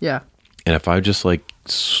 Yeah. And if I just like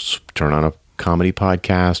turn on a comedy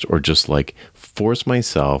podcast, or just like force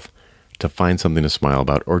myself to find something to smile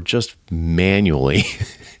about, or just manually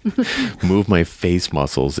move my face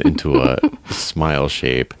muscles into a smile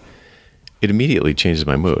shape, it immediately changes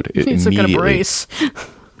my mood. It's like a brace.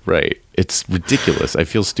 Right. It's ridiculous. I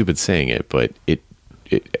feel stupid saying it, but it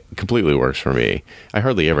completely works for me. I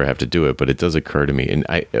hardly ever have to do it, but it does occur to me.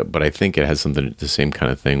 But I think it has the same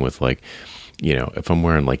kind of thing with, like, if I'm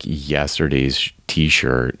wearing like yesterday's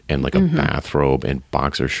t-shirt and like a bathrobe and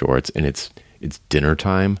boxer shorts, and it's dinner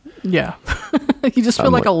time. Yeah. You just feel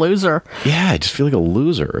like a loser. Yeah, I just feel like a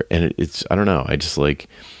loser. And it's, I don't know. I just like,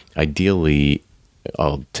 ideally,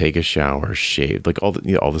 I'll take a shower, shave, like all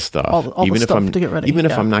the stuff. All even the stuff to get ready. Even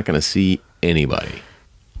if I'm not going to see anybody.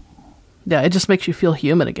 Yeah, it just makes you feel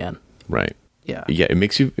human again. Right. Yeah. Yeah, it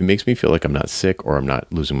makes me feel like I'm not sick, or I'm not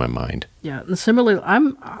losing my mind. Yeah, and similarly,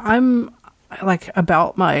 I'm like,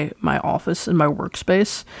 about my office and my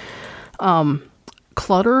workspace.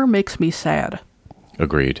 Clutter makes me sad.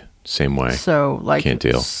 Agreed. Same way. So, like, can't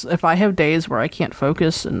deal. If I have days where I can't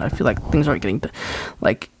focus and I feel like things aren't getting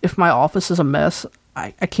like, if my office is a mess,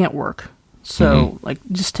 I can't work. So, like,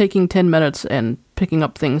 just taking 10 minutes and picking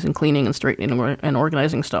up things and cleaning and straightening and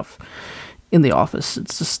organizing stuff in the office,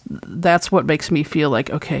 it's just, that's what makes me feel like,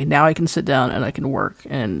 okay, now I can sit down and I can work,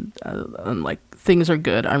 and like, things are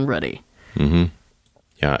good. I'm ready.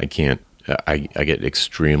 Yeah, I can't. I get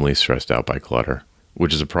extremely stressed out by clutter,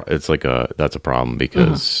 which is that's a problem,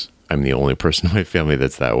 because I'm the only person in my family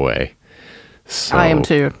that's that way. So, I am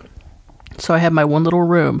too. So I have my one little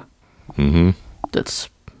room that's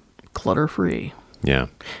clutter-free. Yeah.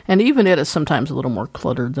 And even it is sometimes a little more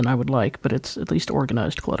cluttered than I would like, but it's at least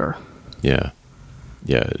organized clutter. Yeah.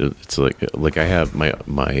 Yeah, it's like I have my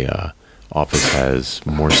office has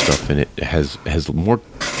more stuff in it. It has more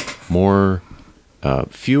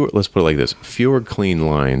fewer, let's put it like this, fewer clean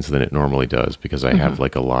lines than it normally does, because I have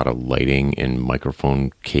like a lot of lighting and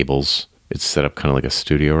microphone cables. It's set up kind of like a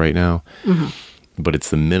studio right now, but it's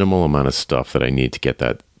the minimal amount of stuff that I need to get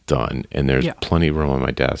that done. And there's plenty of room on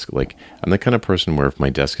my desk. Like, I'm the kind of person where if my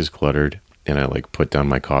desk is cluttered and I like put down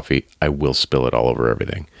my coffee, I will spill it all over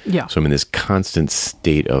everything. Yeah. So I'm in this constant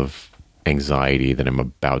state of anxiety that I'm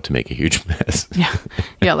about to make a huge mess. Yeah.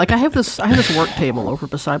 Yeah. Like, I have this work table over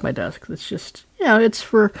beside my desk. That's just, it's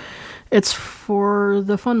for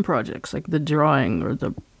the fun projects, like the drawing or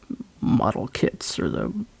the model kits or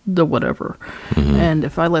the whatever. And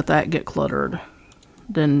if I let that get cluttered,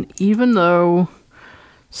 then even though,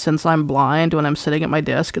 since I'm blind, when I'm sitting at my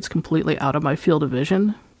desk, it's completely out of my field of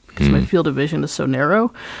vision, because my field of vision is so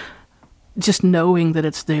narrow. Just knowing that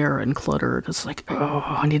it's there and cluttered, it's like, oh,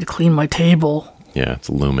 I need to clean my table. Yeah, it's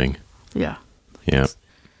looming. Yeah. Yeah.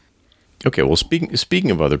 Okay, well,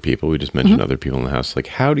 speaking of other people, we just mentioned other people in the house. Like,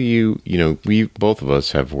 how do you know, we both of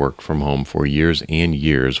us have worked from home for years and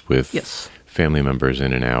years with family members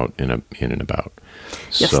in and out, in and about.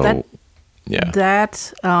 Yes, so,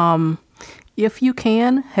 that if you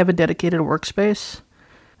can have a dedicated workspace,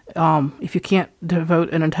 if you can't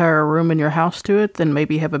devote an entire room in your house to it, then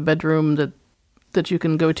maybe have a bedroom that you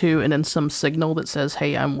can go to, and then some signal that says,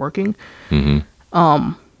 "Hey, I'm working,"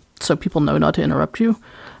 so people know not to interrupt you.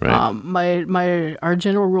 Right. Our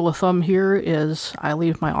general rule of thumb here is I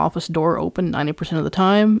leave my office door open 90% of the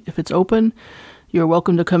time. If it's open, you're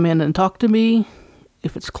welcome to come in and talk to me.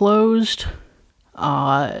 If it's closed,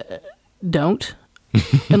 don't,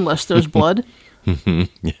 unless there's blood. Yeah,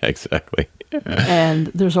 exactly. And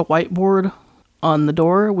there's a whiteboard on the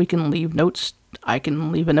door. We can leave notes. I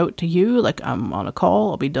can leave a note to you, like, I'm on a call.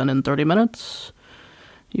 I'll be done in 30 minutes.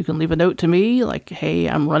 You can leave a note to me, like, hey,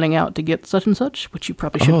 I'm running out to get such and such, which you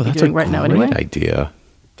probably shouldn't be doing right now anyway. That's a great idea.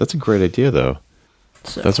 That's a great idea, though.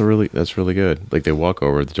 So. That's really good. Like, they walk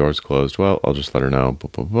over, the door's closed. Well, I'll just let her know.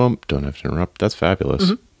 Boom, boom, boom. Don't have to interrupt. That's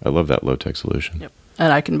fabulous. I love that low-tech solution. Yep.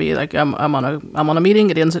 And I can be like, I'm on a meeting.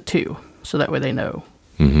 It ends at 2, so that way they know.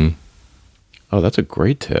 Oh, that's a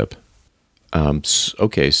great tip.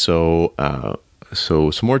 Okay, so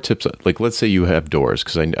some more tips. Like, let's say you have doors,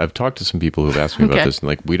 because I've talked to some people who've asked me about this, and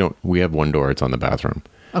like, we have one door. It's on the bathroom.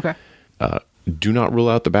 Okay. Do not rule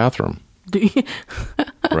out the bathroom.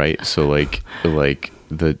 Right. So like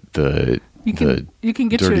the you can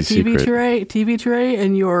get you a TV tray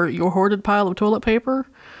and your hoarded pile of toilet paper.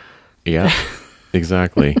 Yeah,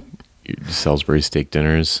 exactly. Salisbury steak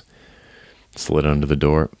dinners slid under the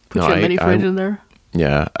door. Put your mini fridge in there.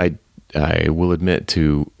 Yeah, I will admit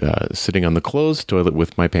to sitting on the closed toilet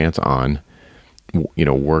with my pants on,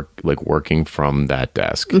 working from that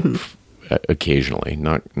desk occasionally,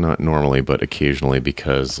 not normally, but occasionally,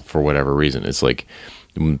 because for whatever reason, it's like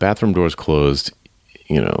when the bathroom door's closed,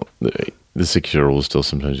 the 6-year-old will still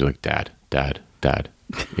sometimes be like, Dad, but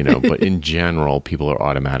in general, people are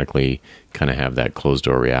automatically kind of have that closed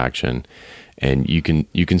door reaction, and you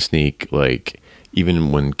can sneak, like,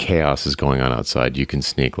 even when chaos is going on outside, you can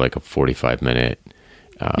sneak like a 45-minute,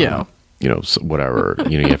 whatever,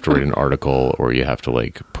 you have to write an article, or you have to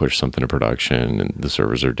like push something to production and the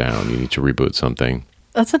servers are down. You need to reboot something.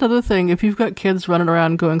 That's another thing. If you've got kids running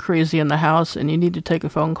around going crazy in the house and you need to take a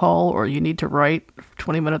phone call, or you need to write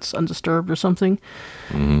 20 minutes undisturbed or something,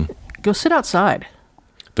 go sit outside.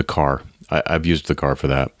 The car. I've used the car for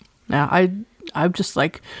that. Now, I'm just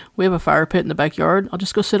like, we have a fire pit in the backyard. I'll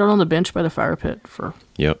just go sit out on the bench by the fire pit for.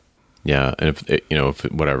 Yep. Yeah. And if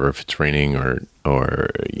it's raining or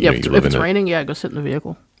if it's raining, go sit in the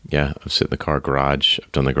vehicle. Yeah. I've sit in the car garage.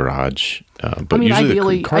 I've done the garage. But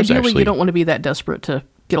ideally, you don't want to be that desperate to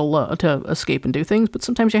get to escape and do things, but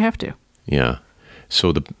sometimes you have to. Yeah.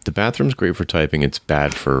 So the bathroom's great for typing. It's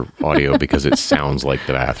bad for audio because it sounds like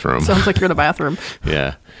the bathroom. Sounds like you're in the bathroom.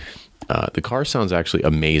 Yeah. The car sounds actually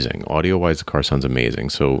amazing. Audio-wise, the car sounds amazing.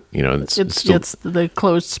 So, it's the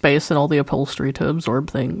closed space and all the upholstery to absorb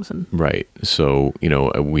things. Right. So,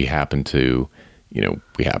 we happen to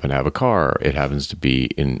have a car. It happens to be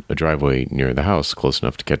in a driveway near the house, close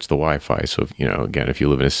enough to catch the Wi-Fi. So, again, if you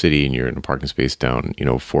live in a city and you're in a parking space down,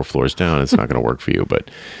 4 floors down, it's not going to work for you.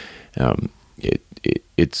 But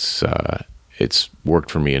it's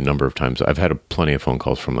worked for me a number of times. I've had plenty of phone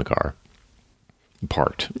calls from the car.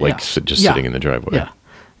 Parked, sitting in the driveway.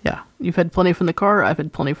 Yeah. You've had plenty from the car. I've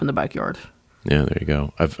had plenty from the backyard. Yeah, there you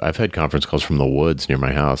go. I've had conference calls from the woods near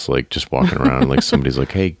my house, like just walking around. Like somebody's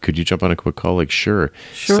like, "Hey, could you jump on a quick call?" Like, sure.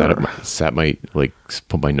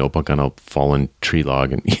 Put my notebook on a fallen tree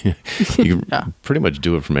log, and you can pretty much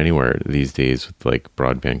do it from anywhere these days with like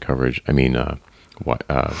broadband coverage. I mean, not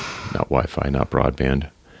Wi-Fi, not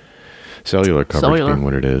broadband, cellular coverage being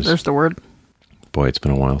what it is. There's the word. Boy, it's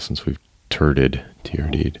been a while since we've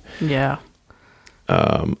TRD'd. Yeah.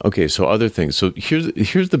 Okay, so other things. So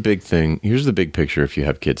here's the big thing. Here's the big picture. If you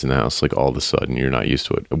have kids in the house, like all of a sudden you're not used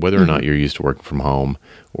to it, whether or not you're used to working from home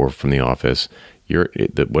or from the office,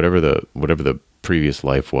 whatever the previous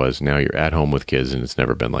life was. Now you're at home with kids, and it's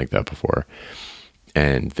never been like that before.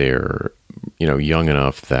 And they're young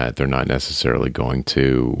enough that they're not necessarily going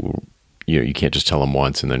to. You can't just tell them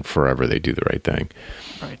once and then forever they do the right thing.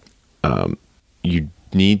 Right.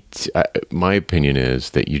 My opinion is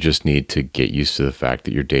that you just need to get used to the fact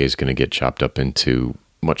that your day is going to get chopped up into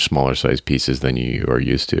much smaller size pieces than you are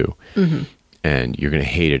used to. And you're going to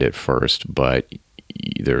hate it at first, but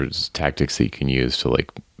there's tactics that you can use to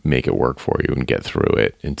like make it work for you and get through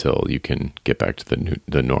it until you can get back to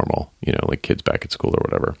the normal, like kids back at school or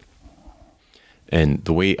whatever. And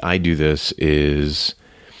the way I do this is,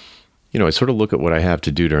 I sort of look at what I have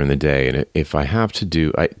to do during the day. And if I have to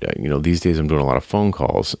do, these days I'm doing a lot of phone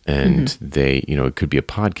calls, and it could be a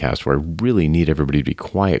podcast where I really need everybody to be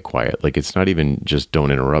quiet. Like, it's not even just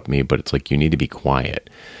don't interrupt me, but it's like, you need to be quiet.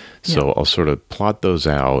 So I'll sort of plot those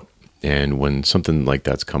out. And when something like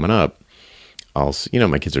that's coming up,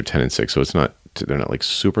 my kids are 10 and 6, so they're not like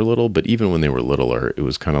super little, but even when they were littler, it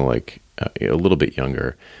was kind of like a little bit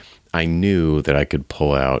younger. I knew that I could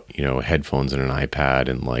pull out, headphones and an iPad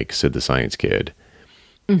and like Sid the Science Kid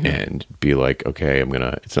and be like, okay,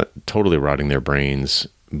 it's not totally rotting their brains,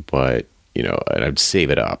 but, and I'd save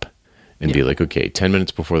it up and be like, okay, 10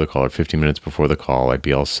 minutes before the call or 15 minutes before the call, I'd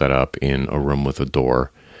be all set up in a room with a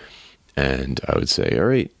door. And I would say, all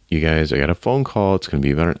right, you guys, I got a phone call. It's going to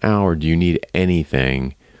be about an hour. Do you need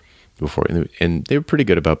anything before? And they were pretty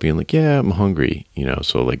good about being like, yeah, I'm hungry,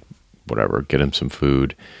 so like, whatever, get them some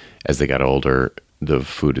food. As they got older, the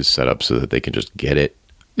food is set up so that they can just get it,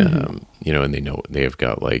 and they know they have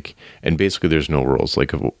got and basically there's no rules.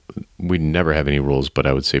 Like, we never have any rules, but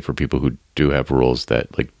I would say for people who do have rules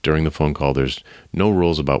that like during the phone call, there's no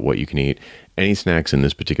rules about what you can eat. Any snacks in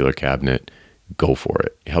this particular cabinet, go for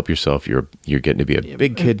it. Help yourself. You're getting to be a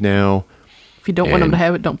big kid now. If you don't want them to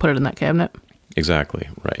have it, don't put it in that cabinet. Exactly.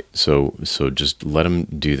 Right. So just let them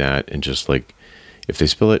do that, and just like, if they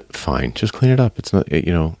spill it, fine. Just clean it up. It's not,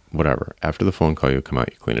 whatever. After the phone call, you come out,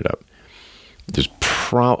 you clean it up. There's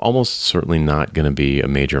almost certainly not going to be a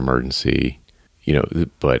major emergency,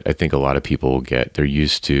 but I think a lot of people they're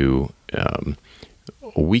used to a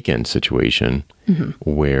weekend situation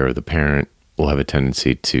where the parent will have a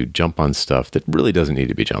tendency to jump on stuff that really doesn't need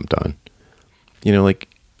to be jumped on.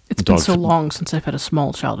 It's been so long since I've had a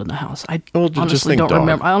small child in the house. I honestly don't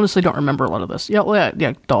remember. I honestly don't remember a lot of this.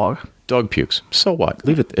 Yeah, dog. Dog pukes. So what?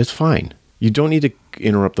 Leave it. It's fine. You don't need to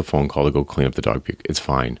interrupt the phone call to go clean up the dog puke. It's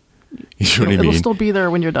fine. You know what I mean? It'll still be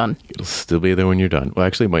there when you're done. It'll still be there when you're done. Well,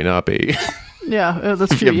 actually, it might not be. Yeah,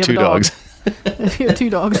 that's true. You have 2 dogs. If you have 2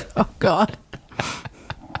 dogs. Oh, God.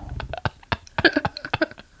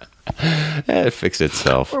 It fixed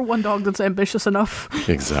itself. Or 1 dog that's ambitious enough.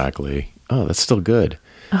 Exactly. Oh, that's still good.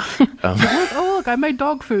 Look, I made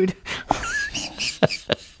dog food.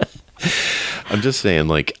 I'm just saying,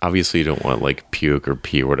 like, obviously you don't want like puke or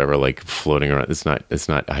pee or whatever like floating around. It's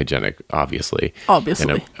not hygienic, obviously.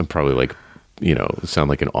 And I'm probably like, sound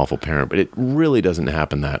like an awful parent, but it really doesn't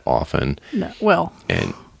happen that often. No, well,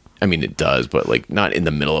 and I mean it does, but like not in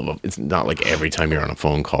the middle of it's not like every time you're on a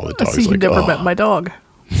phone call the dog's you never met my dog.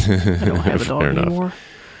 I don't have a dog anymore.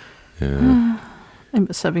 Yeah. I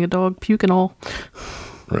miss having a dog, puke and all.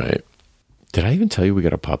 Right. Did I even tell you we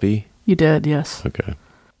got a puppy? You did, yes. Okay.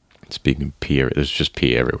 Speaking of pee, there's just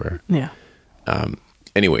pee everywhere. Yeah.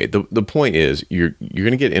 Anyway, the point is you're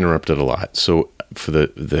going to get interrupted a lot. So for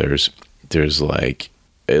there's like,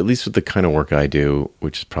 at least with the kind of work I do,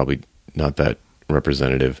 which is probably not that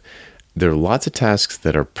representative, there are lots of tasks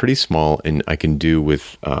that are pretty small and I can do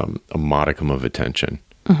with a modicum of attention.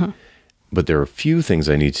 But there are a few things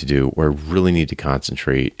I need to do where I really need to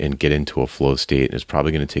concentrate and get into a flow state. And it's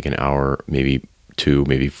probably going to take an hour, maybe 2,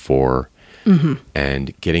 maybe 4.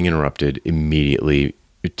 And getting interrupted immediately,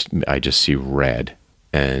 I just see red.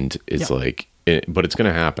 And it's like, but it's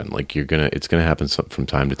going to happen. Like it's going to happen from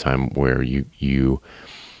time to time where you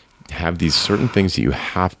have these certain things that you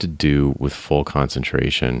have to do with full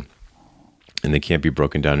concentration, and they can't be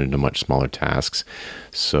broken down into much smaller tasks.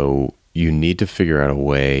 So you need to figure out a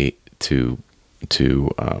way to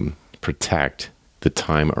protect the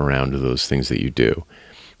time around those things that you do.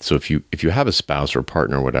 So if you have a spouse or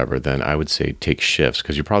partner or whatever, then I would say take shifts,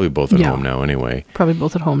 because you're probably both at home now anyway. Probably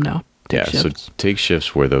both at home now. So take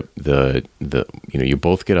shifts where the you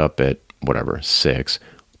both get up at 6.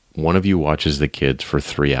 One of you watches the kids for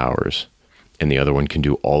 3 hours, and the other one can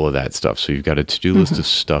do all of that stuff. So you've got a to-do list of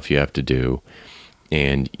stuff you have to do,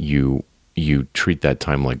 and you treat that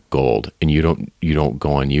time like gold. And you don't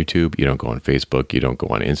go on YouTube, you don't go on Facebook, you don't go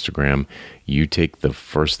on Instagram. You take the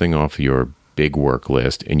first thing off your big work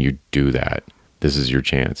list and you do that. This is your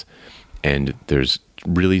chance. And there's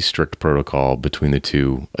really strict protocol between the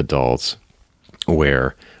 2 adults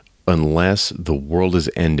where, unless the world is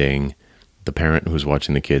ending, the parent who's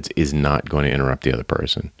watching the kids is not going to interrupt the other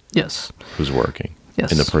person. Yes. Who's working.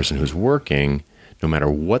 Yes. And the person who's working, no matter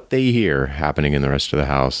what they hear happening in the rest of the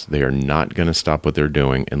house, they are not going to stop what they're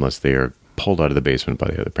doing unless they are pulled out of the basement by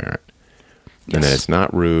the other parent. Yes. And then it's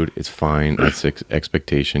not rude. It's fine. That's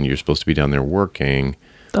expectation. You're supposed to be down there working.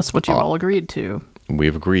 That's what you all agreed to.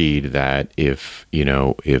 we've agreed that if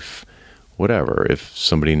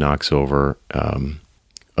somebody knocks over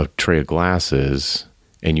a tray of glasses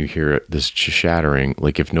and you hear this shattering,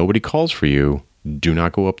 like if nobody calls for you, do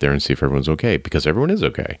not go up there and see if everyone's okay, because everyone is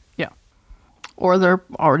okay. Yeah. Or they're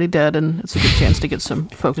already dead, and it's a good chance to get some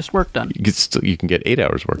focused work done. You can get 8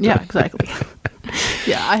 hours work done. Yeah, exactly.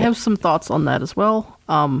 Yeah, I have some thoughts on that as well.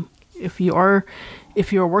 If you're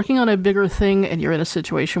working on a bigger thing and you're in a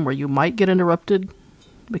situation where you might get interrupted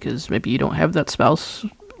because maybe you don't have that spouse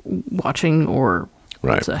watching, or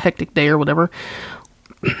right. It's a hectic day or whatever,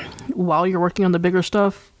 while you're working on the bigger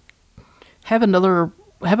stuff, have another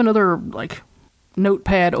like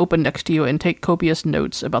notepad open next to you and take copious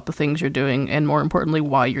notes about the things you're doing, and more importantly,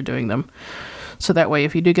 why you're doing them. So that way,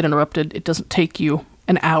 if you do get interrupted, it doesn't take you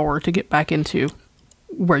an hour to get back into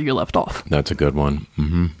where you left off. That's a good one.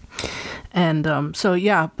 Mm-hmm. And so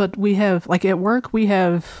yeah, but we have, like at work, we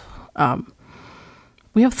have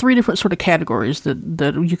 3 different sort of categories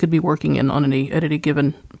that you could be working in on at any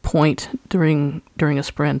given point during a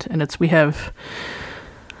sprint, and we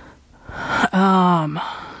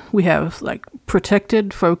have like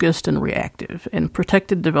protected, focused, and reactive. And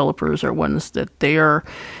protected developers are ones that they're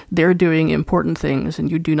doing important things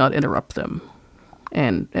and you do not interrupt them.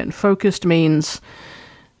 And focused means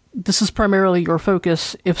this is primarily your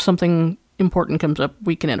focus. If something important comes up,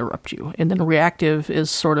 we can interrupt you. And then reactive is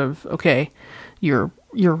sort of, okay, you're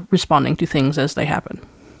responding to things as they happen.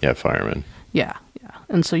 Yeah, fireman. Yeah.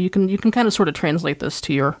 And so you can kind of sort of translate this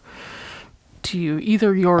to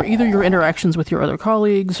either your interactions with your other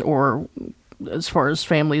colleagues, or as far as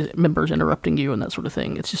family members interrupting you and that sort of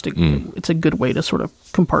thing. It's just it's a good way to sort of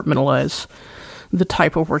compartmentalize the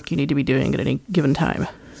type of work you need to be doing at any given time.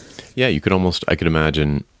 Yeah, I could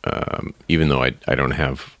imagine, even though I don't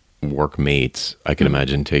have workmates, I can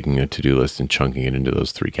imagine taking a to-do list and chunking it into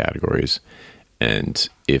those 3 categories. And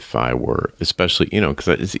if I were, especially,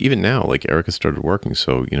 because even now, like Erica started working.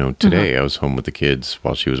 So, today I was home with the kids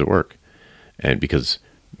while she was at work. And because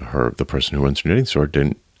the person who runs her knitting store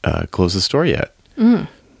didn't close the store yet. Mm.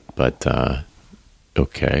 But,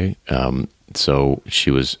 okay. So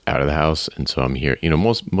she was out of the house, and so I'm here.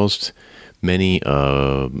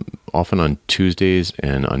 Often on Tuesdays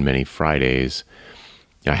and on many Fridays,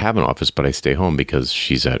 I have an office, but I stay home because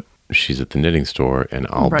she's at the knitting store, and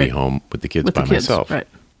I'll be home with the kids by myself. Right.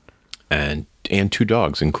 And 2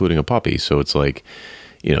 dogs, including a puppy. So it's like,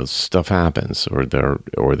 stuff happens, or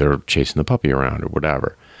they're chasing the puppy around or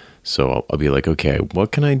whatever. So I'll be like, okay,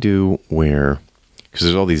 what can I do because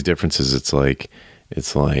there's all these differences. It's like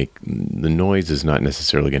the noise is not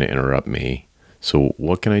necessarily going to interrupt me. So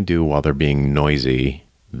what can I do while they're being noisy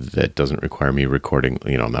that doesn't require me recording,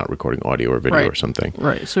 I'm not recording audio or video or something.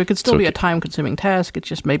 Right. So it could still be a time-consuming task. It's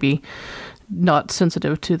just maybe not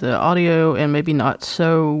sensitive to the audio, and maybe not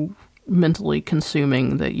so mentally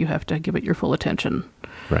consuming that you have to give it your full attention.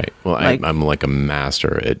 Right. Well, I'm like a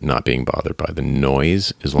master at not being bothered by the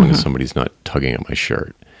noise as long as somebody's not tugging at my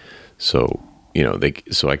shirt. So, I'll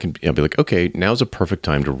be like, okay, now's a perfect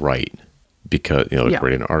time to write, because,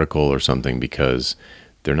 write an article or something, because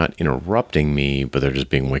they're not interrupting me, but they're just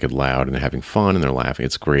being wicked loud and they're having fun and they're laughing.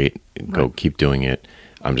 It's great. Go keep doing it.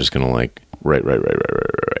 I'm just going to write.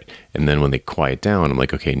 And then when they quiet down, I'm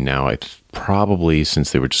like, okay, now I probably,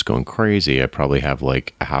 since they were just going crazy, I probably have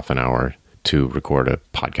like a half an hour to record a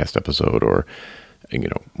podcast episode or,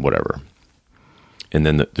 whatever. And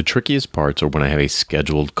then the trickiest parts are when I have a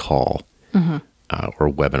scheduled call or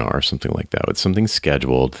a webinar or something like that. It's something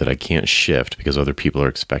scheduled that I can't shift because other people are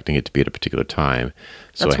expecting it to be at a particular time.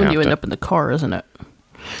 So that's when you end up in the car, isn't it?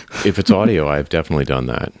 If it's audio, I've definitely done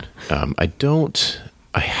that.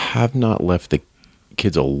 I have not left the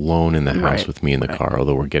kids alone in the house with me in the car,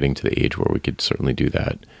 although we're getting to the age where we could certainly do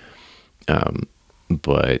that.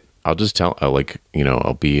 But I'll just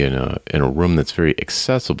I'll be in a room that's very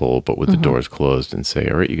accessible, but with the doors closed, and say,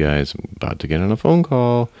 all right, you guys, I'm about to get on a phone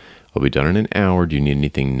call. I'll be done in an hour. Do you need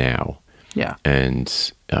anything now? Yeah. And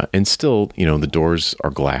still, the doors are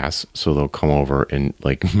glass, so they'll come over and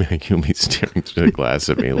Maggie will be staring through the glass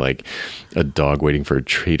at me like a dog waiting for a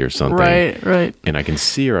treat or something. Right. And I can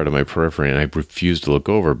see her out of my periphery, and I refuse to look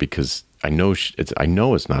over because I know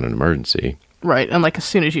it's not an emergency. Right. And as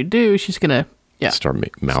soon as you do, she's gonna start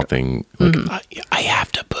mouthing I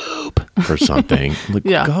have to poop or something.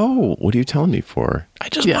 Go. What are you telling me for? I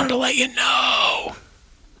just wanted to let you know.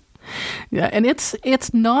 Yeah, and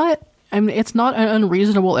it's not an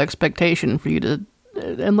unreasonable expectation for you to,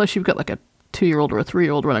 unless you've got a 2-year-old or a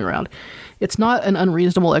 3-year-old running around. It's not an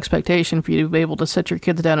unreasonable expectation for you to be able to set your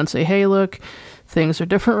kids down and say, hey, look, things are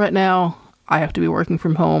different right now. I have to be working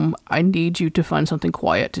from home. I need you to find something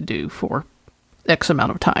quiet to do for X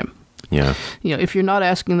amount of time. Yeah. If you're not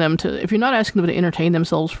asking them to entertain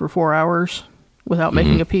themselves for 4 hours without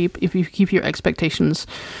making a peep, if you keep your expectations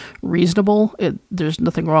reasonable, there's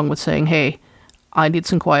nothing wrong with saying, "Hey, I need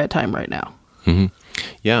some quiet time right now." Mm-hmm.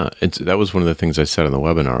 Yeah, that was one of the things I said in the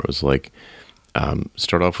webinar. It was like,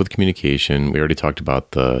 start off with communication. We already talked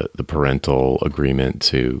about the parental agreement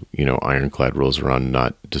to, ironclad rules around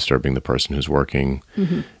not disturbing the person who's working.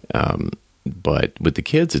 But with the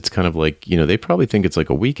kids, it's kind of like, they probably think it's like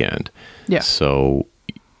a weekend. Yeah. So,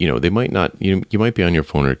 they might not, you might be on your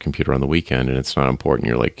phone or computer on the weekend and it's not important.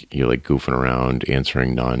 You're like goofing around,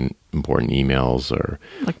 answering non-important emails or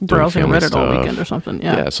like browsing Reddit stuff all weekend or something.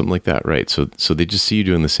 Yeah. Yeah, something like that. Right. So they just see you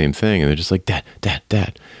doing the same thing and they're just like, Dad.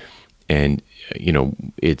 And,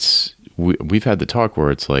 we've had the talk where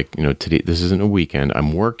it's like, today, this isn't a weekend.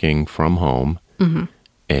 I'm working from home. Mm-hmm.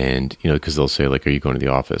 And, because they'll say, like, are you going to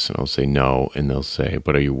the office? And I'll say, no. And they'll say,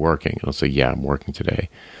 but are you working? And I'll say, yeah, I'm working today.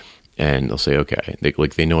 And they'll say, okay.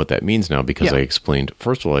 They know what that means now because I explained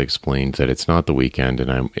that it's not the weekend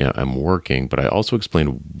and I'm working, but I also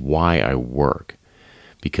explained why I work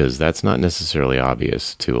because that's not necessarily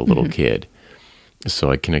obvious to a little kid.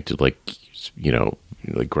 So I connected, like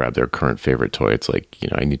grab their current favorite toy. It's like,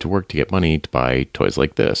 I need to work to get money to buy toys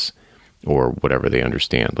like this. Or whatever they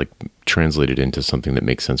understand, like translate it into something that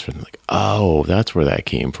makes sense for them. Like, oh, that's where that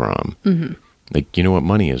came from. Mm-hmm. Like, you know what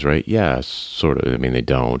money is, right? Yeah, sort of. I mean, they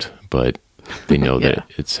don't, but they know that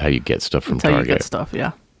it's how you get stuff from Target. How you get stuff,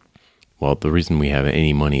 yeah. Well, the reason we have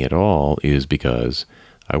any money at all is because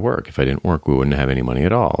I work. If I didn't work, we wouldn't have any money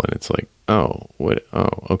at all. And it's like, oh, what?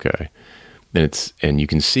 Oh, okay. And you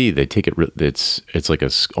can see they take it. It's like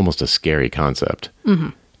almost a scary concept. Mm-hmm.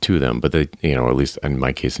 To them, but they, at least in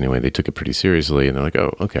my case anyway, they took it pretty seriously and they're like,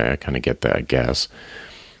 oh, okay, I kind of get that, I guess.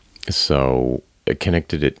 So I tried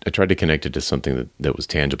to connect it to something that was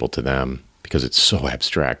tangible to them because it's so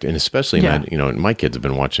abstract. And especially, my kids have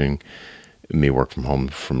been watching me work from home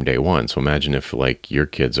from day one. So imagine if like your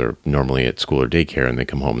kids are normally at school or daycare and they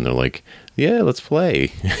come home and they're like, yeah, let's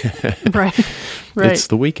play. Right. It's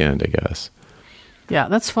the weekend, I guess. Yeah,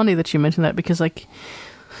 that's funny that you mentioned that because like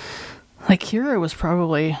Kira was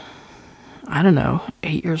probably, I don't know,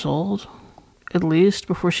 8 years old, at least,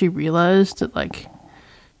 before she realized that, like,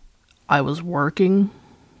 I was working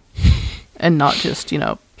and not just,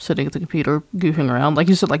 sitting at the computer goofing around. Like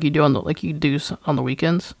you said, like you do on the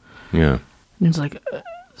weekends. Yeah. And it's like,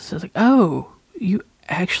 oh, you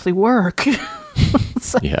actually work. Like,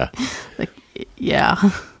 yeah. Like,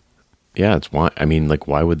 yeah. Yeah, it's why, I mean, like,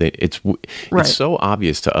 why would they, it's so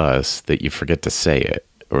obvious to us that you forget to say it.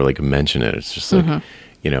 Or like mention it. It's just like,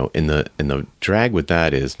 in the drag with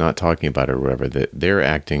that is not talking about it or whatever, that they're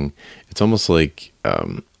acting. It's almost like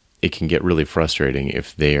it can get really frustrating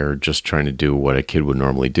if they're just trying to do what a kid would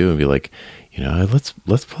normally do and be like,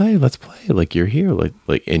 let's play. Like you're here.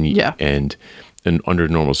 And under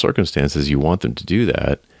normal circumstances, you want them to do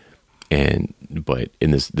that. But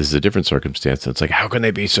in this is a different circumstance. It's like, how can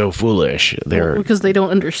they be so foolish? Because they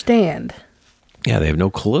don't understand. Yeah, they have no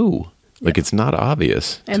clue. Like, it's not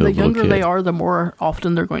obvious. And the younger they are, the more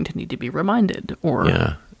often they're going to need to be reminded.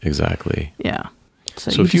 Yeah, exactly. Yeah.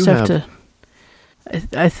 So you just have to...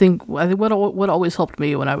 I think what always helped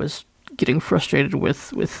me when I was getting frustrated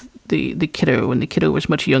with the kiddo, when the kiddo was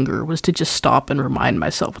much younger, was to just stop and remind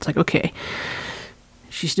myself. It's like, okay,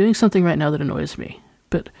 she's doing something right now that annoys me,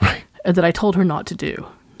 but that I told her not to do.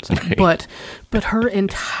 Like, but her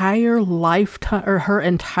entire lifetime, or her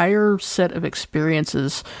entire set of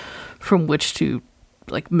experiences from which to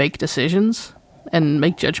like make decisions and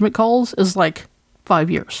make judgment calls is like 5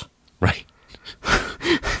 years. Right.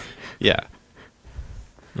 Yeah.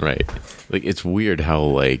 Right. Like it's weird how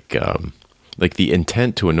like the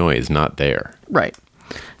intent to annoy is not there. Right.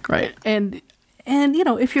 Right. And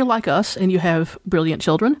if you're like us and you have brilliant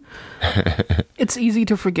children, it's easy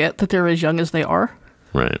to forget that they're as young as they are.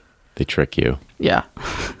 Right. They trick you. Yeah.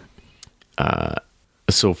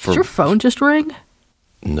 So did your phone just ring?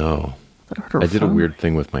 No, I did a weird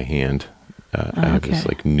thing with my hand. I have this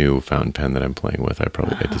like new fountain pen that I'm playing with. I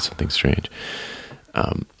did something strange.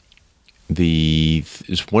 One of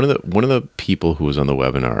the people who was on the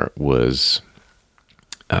webinar was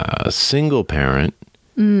a single parent.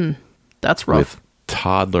 That's rough. With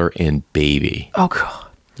toddler and baby. Oh God.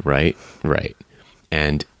 Right.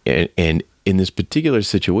 And in this particular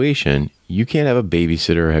situation, you can't have a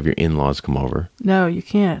babysitter or have your in-laws come over. No, you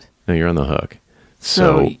can't. No, you're on the hook.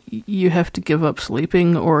 So you have to give up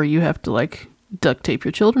sleeping, or you have to like duct tape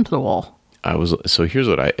your children to the wall. here's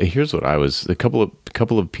what I was, a couple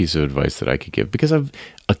of pieces of advice that I could give, because I've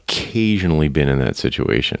occasionally been in that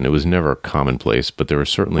situation. It was never commonplace, but there were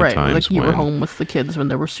certainly times like you when were home with the kids when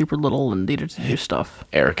they were super little and needed to do stuff.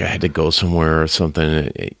 Erica had to go somewhere or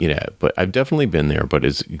something, but I've definitely been there, but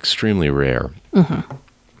it's extremely rare. Mm-hmm.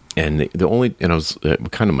 And I was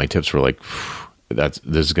kind of, my tips were like, this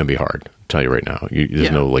is going to be hard. I'll tell you right now,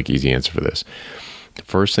 there's no like easy answer for this. The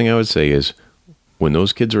first thing I would say is, when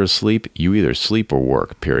those kids are asleep, you either sleep or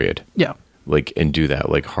work, period. Yeah. Like, and do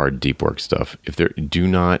that, like, hard, deep work stuff. If do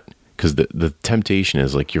not, because the temptation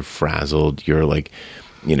is, like, you're frazzled, you're, like,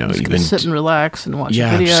 you've been... sit and relax and watch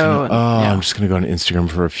a video. I'm just going to go on Instagram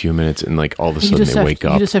for a few minutes, and, like, all of a sudden they wake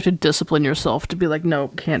up. You just have to discipline yourself to be like, no,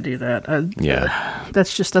 can't do that.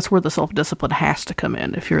 That's where the self-discipline has to come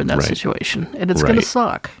in if you're in that situation. And it's going to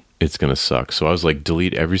suck. It's going to suck. So I was like,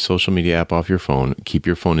 delete every social media app off your phone. Keep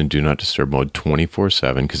your phone in do not disturb mode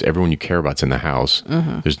 24/7, because everyone you care about's in the house.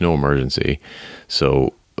 Mm-hmm. There's no emergency.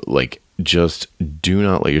 So, like, just do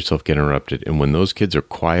not let yourself get interrupted. And when those kids are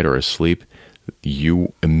quiet or asleep,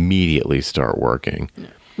 you immediately start working. Yeah.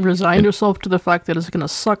 Resign yourself to the fact that it's going to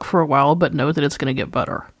suck for a while, but know that it's going to get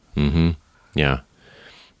better. Mm-hmm. Yeah.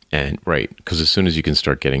 And, right, because as soon as you can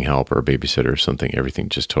start getting help or a babysitter or something, everything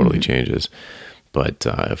just totally changes. But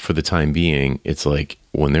for the time being, it's like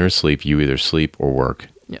when they're asleep, you either sleep or work.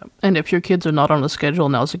 Yeah. And if your kids are not on a schedule,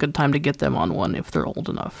 now's a good time to get them on one if they're old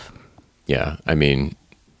enough. Yeah. I mean...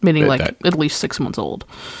 Meaning at least 6 months old.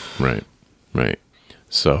 Right. Right.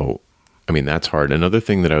 So, I mean, that's hard. Another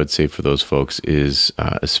thing that I would say for those folks is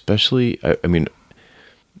especially, I mean,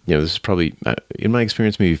 this is probably, in my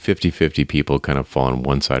experience, maybe 50-50 people kind of fall on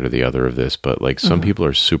one side or the other of this. But, like, some people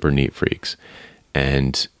are super neat freaks.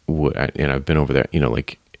 And I've been over there,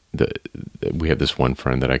 like we have this one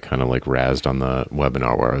friend that I kind of like razzed on the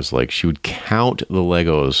webinar where I was like, she would count the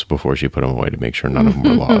Legos before she put them away to make sure none of them were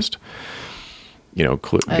lost.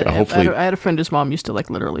 Hopefully. I had a friend whose mom used to like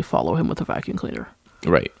literally follow him with a vacuum cleaner.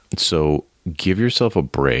 Right. So give yourself a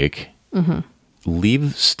break,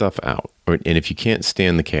 leave stuff out. And if you can't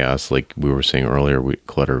stand the chaos, like we were saying earlier,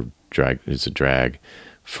 clutter is a drag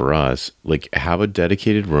for us. Like, have a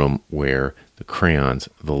dedicated room where the crayons,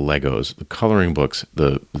 the Legos, the coloring books,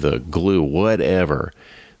 the glue, whatever,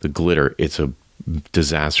 the glitter, it's a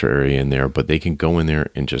disaster area in there, but they can go in there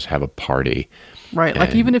and just have a party. Right.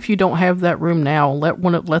 Like, even if you don't have that room now,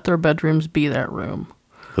 let their bedrooms be that room.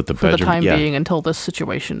 For the time being until this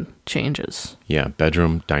situation changes. Yeah.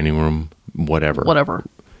 Bedroom, dining room, whatever.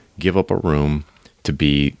 Give up a room to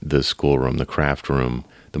be the school room, the craft room,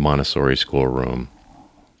 the Montessori school room.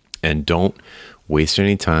 And don't waste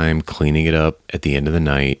any time cleaning it up at the end of the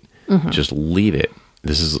night. Mm-hmm. Just leave it.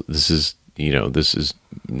 This is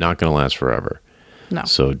not going to last forever. No.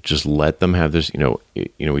 So just let them have this,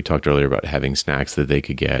 we talked earlier about having snacks that they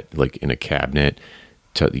could get like in a cabinet.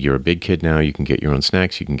 You're a big kid now, you can get your own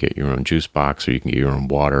snacks, you can get your own juice box, or you can get your own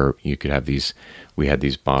water. You could have we had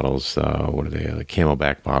these bottles, what are they, like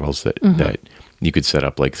Camelback bottles that you could set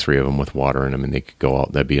up like 3 of them with water in them, and they could go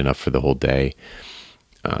out, that'd be enough for the whole day.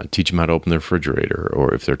 Teach them how to open their refrigerator,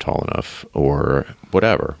 or if they're tall enough, or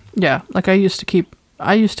whatever. Yeah, like I used to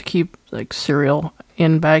keep like cereal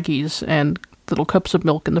in baggies and little cups of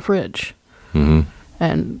milk in the fridge. Mm-hmm.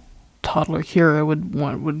 And toddler Kira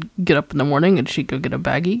would get up in the morning and she'd go get a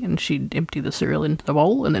baggie and she'd empty the cereal into the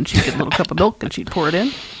bowl, and then she'd get a little cup of milk and she'd pour it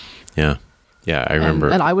in. Yeah, I remember.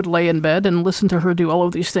 And I would lay in bed and listen to her do all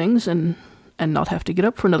of these things and not have to get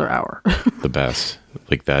up for another hour. The best.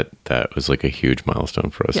 Like that was like a huge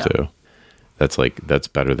milestone for us too. That's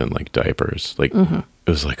better than like diapers. Like it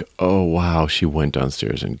was like, oh wow, she went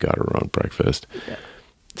downstairs and got her own breakfast. Yeah.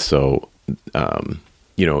 So,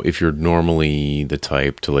 if you're normally the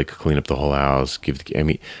type to like clean up the whole house,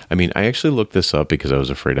 I actually looked this up because I was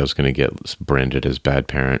afraid I was going to get branded as bad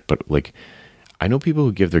parent, but like, I know people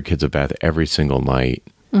who give their kids a bath every single night.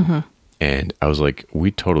 Mm-hmm. And I was like,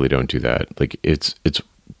 we totally don't do that. Like, it's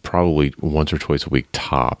probably once or twice a week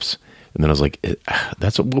tops. And then I was like,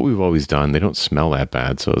 that's what we've always done. They don't smell that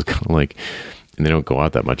bad. So I was kind of like, and they don't go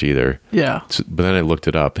out that much either. Yeah. So, but then I looked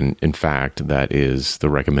it up, and in fact, that is the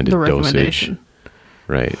recommended dosage.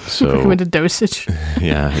 Right. So recommended dosage.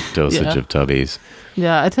 Yeah, dosage of tubbies.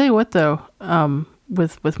 Yeah, I tell you what though,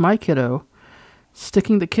 with my kiddo,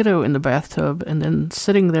 sticking the kiddo in the bathtub and then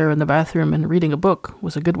sitting there in the bathroom and reading a book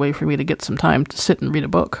was a good way for me to get some time to sit and read a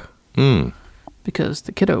book. Mm. Because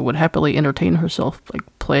the kiddo would happily entertain herself like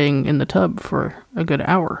playing in the tub for a good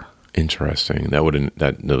hour. Interesting. That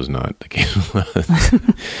was not the case.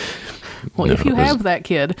 Well, if you have that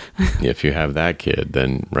kid. If you have that kid,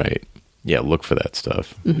 then right. Yeah, look for that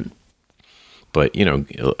stuff. Mm-hmm. But,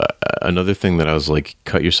 another thing that I was like,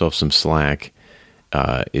 cut yourself some slack,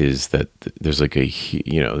 is that there's like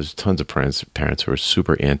there's tons of parents who are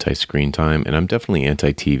super anti-screen time, and I'm definitely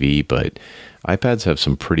anti-TV, but iPads have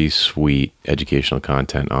some pretty sweet educational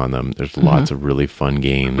content on them. There's lots of really fun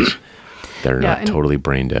games that are not totally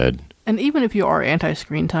brain dead. And even if you are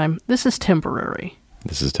anti-screen time, this is temporary.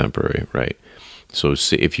 This is temporary, right? So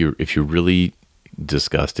if you're really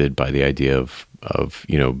disgusted by the idea of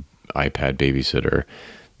iPad babysitter,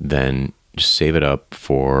 then just save it up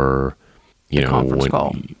for conference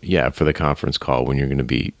call. Yeah, for the conference call when you're going to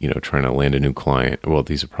be trying to land a new client. Well,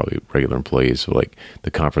 these are probably regular employees, so like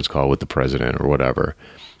the conference call with the president or whatever,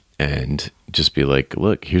 and just be like,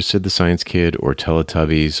 look, here's Sid the Science Kid or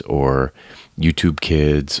Teletubbies or YouTube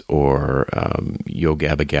Kids or Yo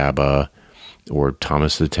Gabba Gabba or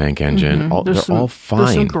Thomas the Tank Engine. They're all fine.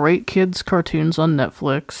 There's some great kids cartoons on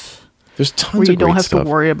Netflix. There's tons where of you don't great have stuff. to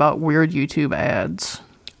worry about weird YouTube ads.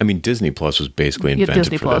 I mean, Disney Plus was basically invented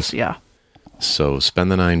Disney for Plus, this. yeah. So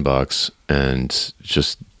spend the $9 and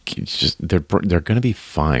just they're going to be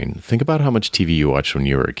fine. Think about how much TV you watched when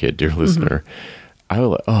you were a kid, dear listener. I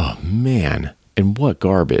was like, oh man, and what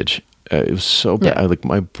garbage! It was so bad.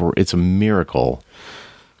 Yeah. It's a miracle.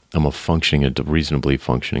 I'm a reasonably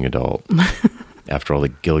functioning adult after all the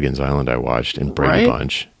Gilligan's Island I watched and Brady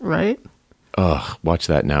Bunch. Right. Ugh, watch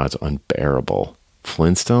that now. It's unbearable.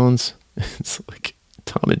 Flintstones. It's like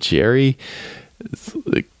Tom and Jerry. It's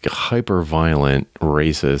like hyper violent,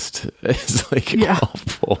 racist. It's like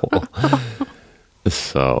awful.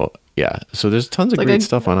 So yeah. So there's tons of great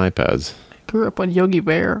stuff on iPads. Grew up on Yogi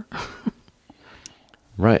Bear.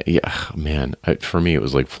 Right. Yeah. Man. For me, it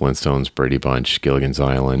was like Flintstones, Brady Bunch, Gilligan's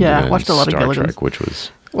Island. Yeah. And Watched a lot of Star Gilligan's. Trek, which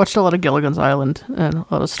was watched a lot of Gilligan's Island and a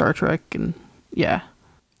lot of Star Trek, and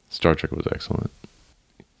Star Trek was excellent.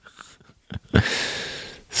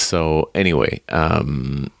 So anyway,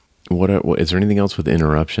 what is there anything else with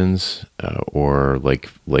interruptions or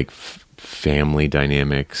like family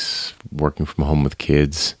dynamics, working from home with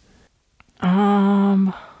kids?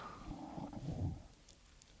 I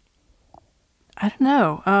don't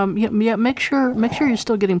know. Yeah. Make sure you're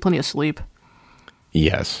still getting plenty of sleep.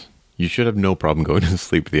 Yes, you should have no problem going to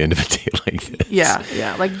sleep at the end of a day like this.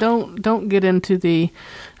 Yeah. Like don't get into the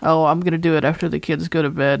I'm going to do it after the kids go to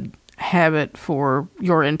bed habit for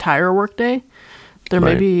your entire workday. There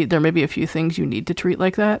may be a few things you need to treat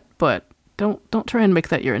like that, but don't try and make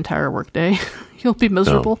that your entire workday. You'll be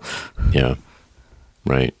miserable. Oh, yeah,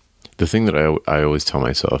 right. The thing that I always tell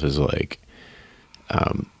myself is like,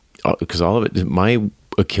 because all of it, my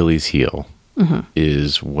Achilles heel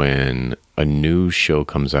is when a new show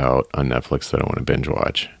comes out on Netflix that I want to binge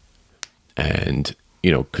watch, and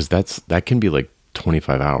because that can be like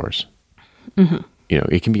 25 hours.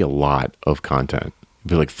 It can be a lot of content.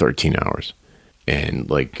 It'd be like 13 hours. And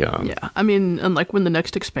like, I mean, and like when the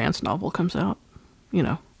next Expanse novel comes out,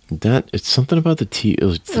 that it's something about the TV.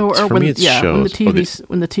 Or for when, me, it's yeah, shows.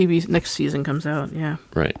 when the TV next season comes out, yeah.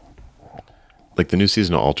 Right. Like the new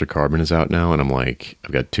season of Altered Carbon is out now, and I'm like,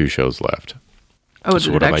 I've got 2 shows left. Oh,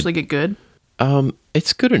 did it actually get good?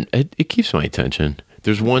 It's good, and it keeps my attention.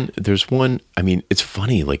 There's one. I mean, it's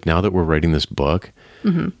funny. Like now that we're writing this book,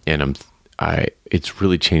 and it's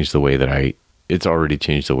really changed the way that it's already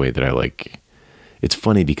changed the way that I like. It's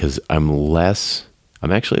funny because I'm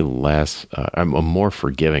actually less, I'm more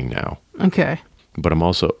forgiving now. Okay. But I'm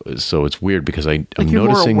also, so it's weird because I'm you're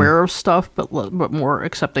noticing. More aware of stuff, but more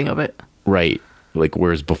accepting of it. Right. Like,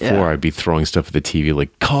 whereas before I'd be throwing stuff at the TV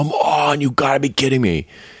like, come on, you gotta be kidding me.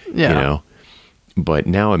 Yeah. But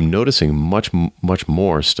now I'm noticing much, much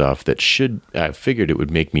more stuff that I figured it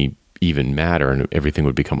would make me even madder and everything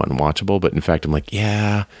would become unwatchable. But in fact, I'm like,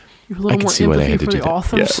 yeah, I can see why they had to do that.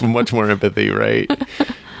 Authors. Yeah, much more empathy, right?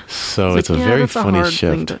 So it's a very funny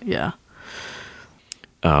shift.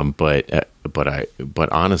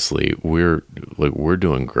 But honestly, we're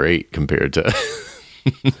doing great compared to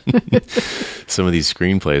some of these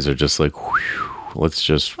screenplays are just like, whew, let's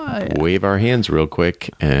just wave our hands real quick,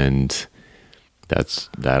 and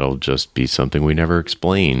that'll just be something we never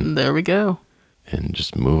explain. There we go. And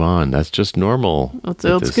just move on. That's just normal.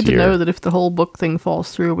 It's good to know that if the whole book thing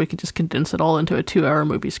falls through, we can just condense it all into a 2-hour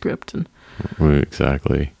movie script.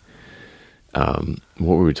 Exactly. What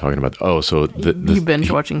were we talking about? Oh, so you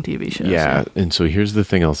binge watching TV shows. Yeah, and so here's the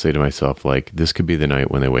thing I'll say to myself: like, this could be the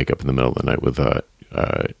night when they wake up in the middle of the night with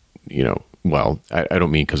well, I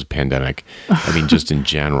don't mean because of pandemic. I mean just in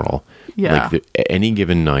general. Yeah. Like any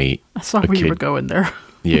given night. I saw where you were going there.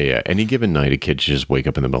 Yeah. Any given night, a kid should just wake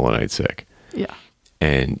up in the middle of the night sick. Yeah.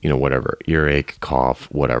 And, whatever, earache,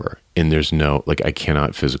 cough, whatever. And there's no, like, I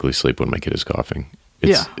cannot physically sleep when my kid is coughing.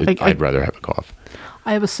 I'd rather have a cough.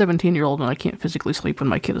 I have a 17-year-old and I can't physically sleep when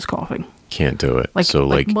my kid is coughing. Can't do it. Like, so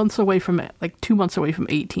like months away from it, like 2 months away from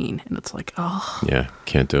 18, and it's like, oh. Yeah,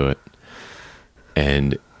 can't do it.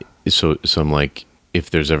 And so I'm like, if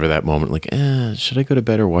there's ever that moment, like, should I go to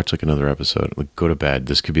bed or watch like another episode? Like, go to bed.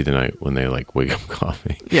 This could be the night when they like wake up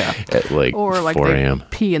coughing. Yeah. At like or like 4 a.m.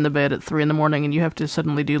 pee in the bed at 3 a.m. and you have to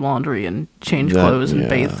suddenly do laundry and change clothes and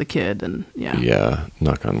bathe the kid and Yeah,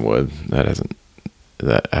 knock on wood. I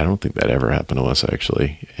don't think that ever happened to us,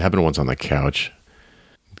 actually. It happened once on the couch.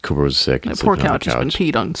 Cooper was sick. The poor couch has been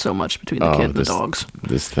peed on so much between the kid and the dogs.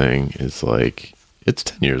 This thing is like, it's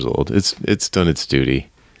 10 years old. It's done its duty.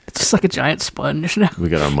 It's just like a giant sponge now. We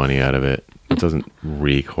got our money out of it. It doesn't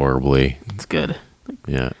reek horribly. It's good.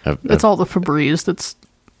 Yeah. It's all the Febreze that's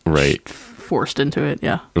right forced into it,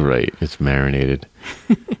 yeah. Right. It's marinated.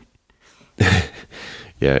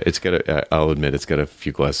 Yeah, I'll admit, it's got a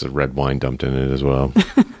few glasses of red wine dumped in it as well.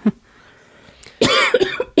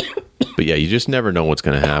 But yeah, you just never know what's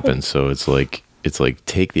going to happen. So it's like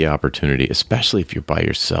take the opportunity, especially if you're by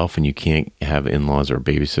yourself and you can't have in-laws or a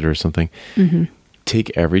babysitter or something. Mm-hmm.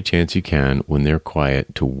 Take every chance you can when they're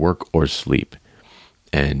quiet to work or sleep,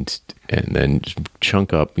 and then just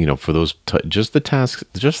chunk up, for those just the tasks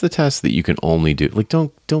that you can only do. Like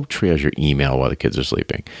don't triage your email while the kids are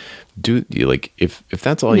sleeping. If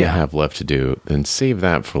that's all you have left to do, then save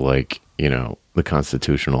that for the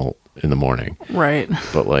constitutional in the morning. Right.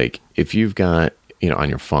 But if you've got on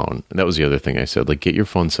your phone, and that was the other thing I said, get your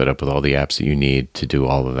phone set up with all the apps that you need to do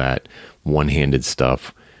all of that one-handed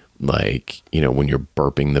stuff. When you're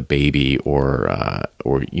burping the baby or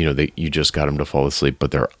you just got them to fall asleep,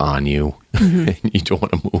 but they're on you and you don't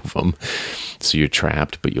want to move them. So you're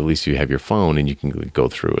trapped, but at least you have your phone and you can go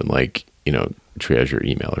through and triage your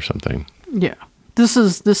email or something. Yeah. This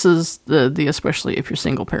is the especially if you're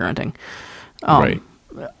single parenting. Right.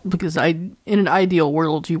 Because in an ideal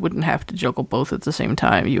world, you wouldn't have to juggle both at the same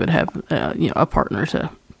time. You would have, a partner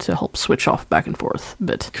to help switch off back and forth.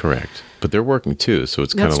 But correct. But they're working too, so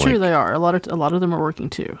it's kind of that's true. They are a lot of them are working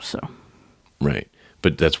too. So right,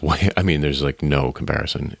 but that's why there's no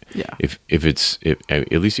comparison. Yeah. If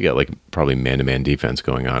at least you got probably man-to-man defense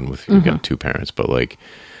going on with you've got two parents, but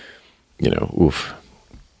oof,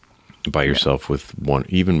 by yourself with one,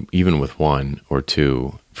 even with one or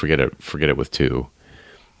two, forget it with two.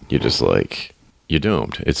 You're just you're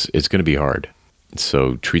doomed. It's going to be hard.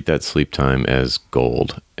 So treat that sleep time as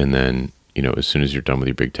gold. And then, as soon as you're done with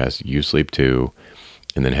your big test, you sleep too.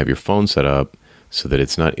 And then have your phone set up so that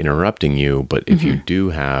it's not interrupting you. But if you do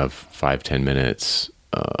have 5-10 minutes,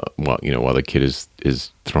 while the kid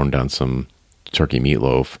is throwing down some turkey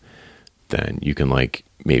meatloaf, then you can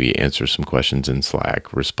maybe answer some questions in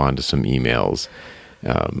Slack, respond to some emails,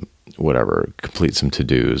 whatever, complete some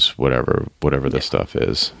to-dos, whatever the stuff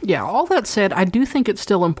is. Yeah, all that said, I do think it's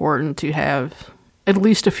still important to have at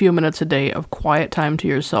least a few minutes a day of quiet time to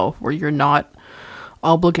yourself where you're not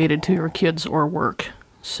obligated to your kids or work.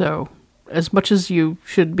 So as much as you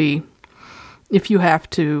should be, if you have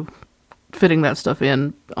to, fitting that stuff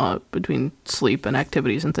in between sleep and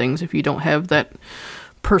activities and things, if you don't have that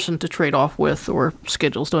person to trade off with or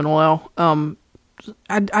schedules don't allow,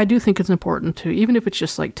 I do think it's important to, even if it's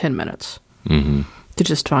just 10 minutes, to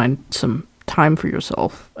just find some time for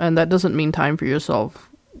yourself. And that doesn't mean time for yourself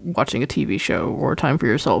watching a TV show or time for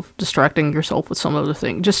yourself distracting yourself with some other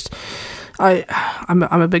thing. Just, I'm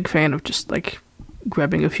a big fan of just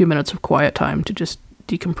grabbing a few minutes of quiet time to just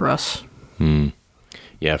decompress.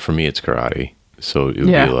 Yeah, for me it's karate. So it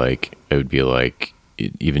would be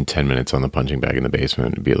even 10 minutes on the punching bag in the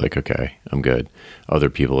basement would be okay, I'm good. Other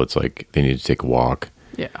people, it's they need to take a walk.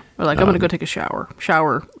 Yeah. Or I'm going to go take a shower.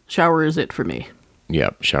 Shower is it for me. Yeah.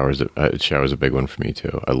 Shower's a big one for me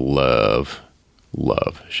too. I love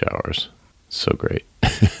showers. So great.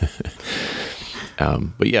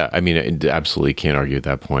 But yeah, I absolutely can't argue at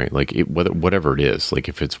that point. Whatever it is,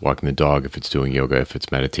 if it's walking the dog, if it's doing yoga, if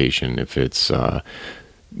it's meditation, if it's,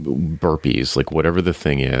 burpees, whatever the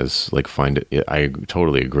thing is, find it. I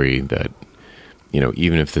totally agree that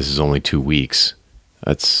even if this is only 2 weeks,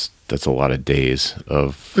 that's a lot of days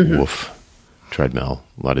of treadmill,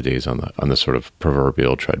 a lot of days on the sort of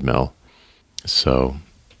proverbial treadmill. So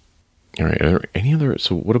all right, are there any other,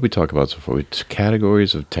 so what did we talk about so far?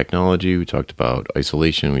 Categories of technology, we talked about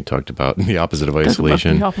isolation, we talked about the opposite of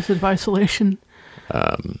isolation. The opposite of isolation.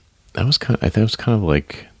 I think it was kind of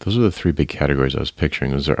those are the three big categories I was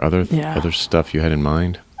picturing. Was there other stuff you had in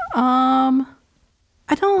mind? I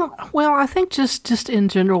think just in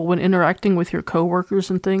general, when interacting with your coworkers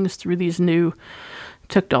and things through these new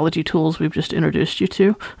technology tools we've just introduced you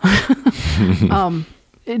to,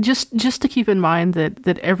 just to keep in mind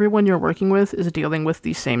that everyone you're working with is dealing with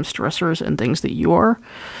these same stressors and things that you are.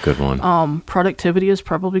 Good one. Productivity is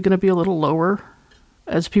probably going to be a little lower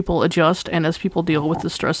as people adjust and as people deal with the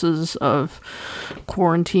stresses of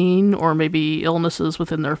quarantine or maybe illnesses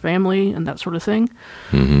within their family and that sort of thing.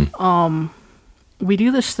 Mm-hmm. We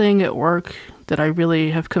do this thing at work that I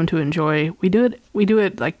really have come to enjoy. We do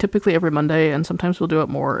it like typically every Monday, and sometimes we'll do it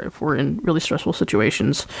more if we're in really stressful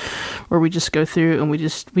situations where we just go through and we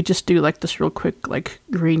just do like this real quick like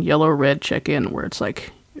green, yellow, red check-in where it's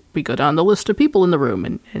like we go down the list of people in the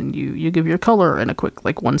room and you give your color and a quick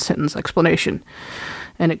like one sentence explanation.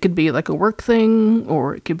 And it could be like a work thing,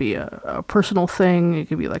 or it could be a personal thing. It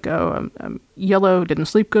could be like, oh, I'm yellow, didn't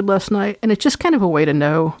sleep good last night. And it's just kind of a way to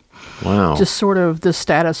know just sort of the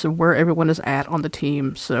status of where everyone is at on the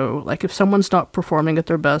team. So like if someone's not performing at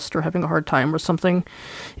their best or having a hard time or something,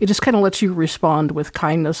 it just kind of lets you respond with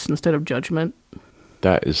kindness instead of judgment.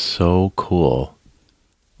 That is so cool.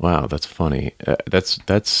 Wow, that's funny.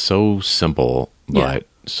 That's so simple, but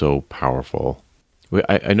so powerful.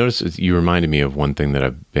 I noticed you reminded me of one thing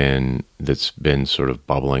that's been sort of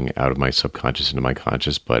bubbling out of my subconscious into my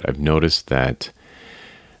conscious, but I've noticed that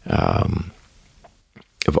I've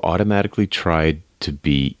automatically tried to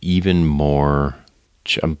be even more,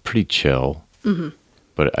 I'm pretty chill,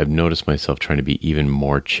 but I've noticed myself trying to be even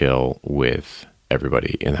more chill with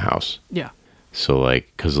everybody in the house. Yeah. So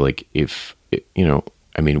like, cause like if,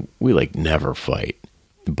 I mean, we like never fight,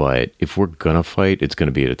 but if we're gonna fight, it's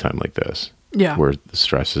gonna be at a time like this. Yeah. Where the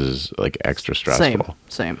stress is like extra stressful.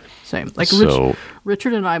 Same. Like So,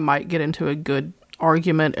 Richard and I might get into a good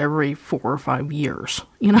argument every 4 or 5 years,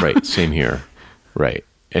 you know? Right. Same here. Right.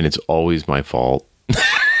 And it's always my fault.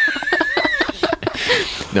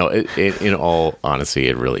 No, in all honesty,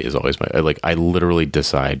 it really is always I literally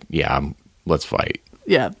decide, let's fight.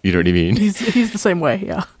 Yeah. You know what I mean? He's the same way.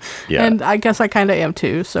 Yeah. Yeah. And I guess I kind of am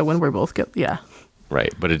too. So when we're both yeah.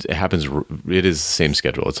 Right. But it happens, it is the same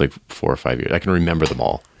schedule. It's like 4 or 5 years. I can remember them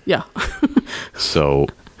all. Yeah. So,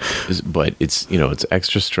 but it's, it's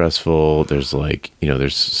extra stressful. There's like,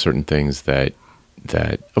 there's certain things that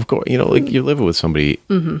of course, like you're living with somebody,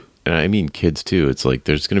 and I mean kids too. It's like,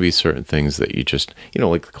 there's going to be certain things that you just,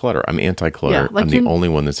 like clutter. I'm anti-clutter. Yeah, like I'm the only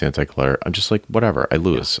one that's anti-clutter. I'm just like, whatever, I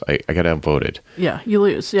lose. Yeah. I got outvoted. Yeah, you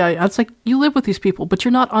lose. Yeah, it's like you live with these people, but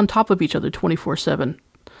you're not on top of each other 24/7.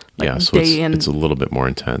 Like so it's a little bit more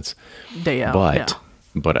intense. Day out.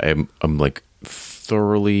 But I'm like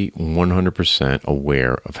thoroughly 100%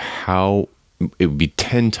 aware of how it would be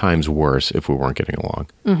 10 times worse if we weren't getting along.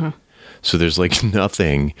 Mm-hmm. So there's like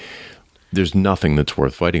nothing that's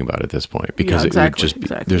worth fighting about at this point, because it would just be,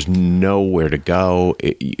 there's nowhere to go.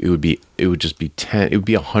 It would just be 10. It would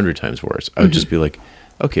be 100 times worse. I would just be like,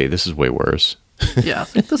 okay, this is way worse. Yeah,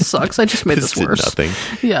 this sucks. I just made this worse. Nothing.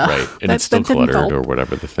 Yeah, right, and it's still cluttered or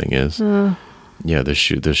whatever the thing is. Yeah, the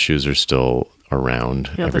shoes are still around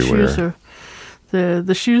everywhere.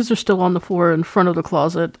 The shoes are still on the floor in front of the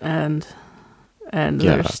closet, and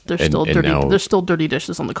there's still dirty. There's still dirty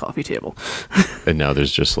dishes on the coffee table. And now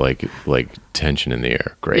there's just like tension in the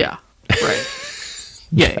air. Great. Yeah. Right.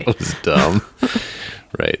 Yay. That was dumb.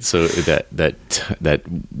 Right. So that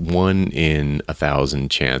 1 in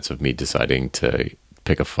 1,000 chance of me deciding to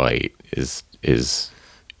pick a fight is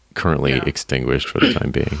currently extinguished for the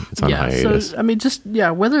time being. It's on hiatus. So I mean,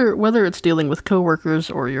 whether it's dealing with coworkers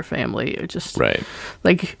or your family, or just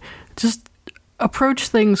just approach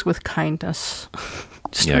things with kindness.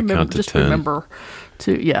 Remember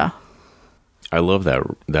to I love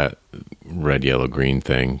that red, yellow, green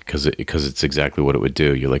thing because it's exactly what it would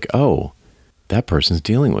do. You're like, oh, that person's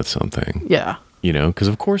dealing with something. Yeah. Because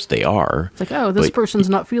of course they are. It's like, oh, this person's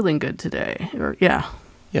not feeling good today. Or yeah,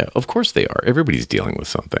 of course they are. Everybody's dealing with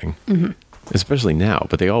something, especially now,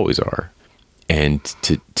 but they always are. And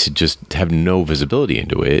to just have no visibility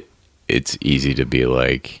into it, it's easy to be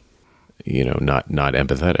like, not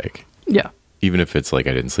empathetic. Yeah. Even if it's like,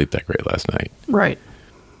 I didn't sleep that great last night. Right.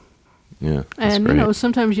 Yeah. And, great.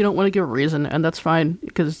 Sometimes you don't want to give a reason, and that's fine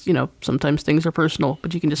because, sometimes things are personal,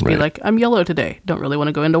 but you can just be like, I'm yellow today. Don't really want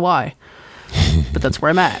to go into why, but that's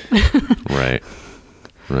where I'm at. Right.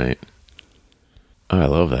 Oh, I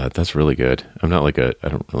love that. That's really good. I'm not I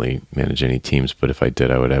don't really manage any teams, but if I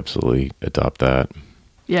did, I would absolutely adopt that.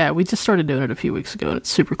 Yeah. We just started doing it a few weeks ago, and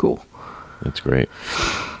it's super cool. That's great.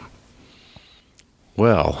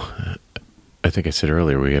 Well, I think I said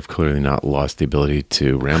earlier, we have clearly not lost the ability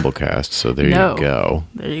to Ramblecast, so there you go.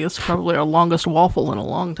 It's probably our longest waffle in a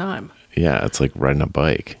long time. Yeah, it's like riding a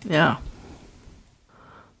bike. Yeah.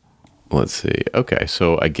 Let's see. Okay,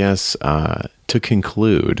 so I guess to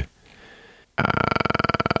conclude,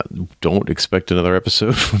 don't expect another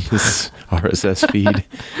episode from this RSS feed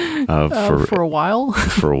for a while.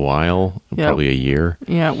 For a while, Yeah. probably a year.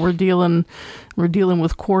 Yeah, we're dealing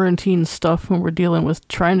with quarantine stuff, and we're dealing with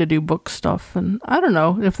trying to do book stuff. And I don't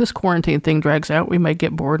know, if this quarantine thing drags out, we might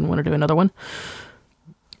get bored and want to do another one.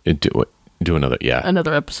 Do another, yeah.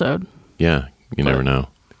 Another episode. Yeah, you never know.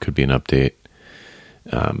 Could be an update.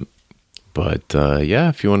 But yeah,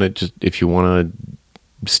 if you want to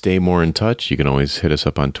stay more in touch, you can always hit us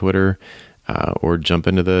up on Twitter, or jump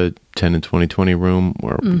into the 10 and 2020 room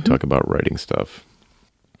where we talk about writing stuff.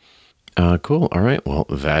 Cool. All right. Well,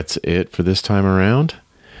 that's it for this time around.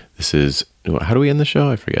 This is, how do we end the show?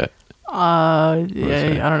 I forget. Yeah,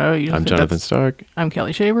 I don't know. I'm Jonathan Stark. I'm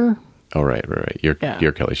Kelly Shaver. Oh, right. You're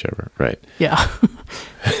Kelly Shaver. Right. Yeah.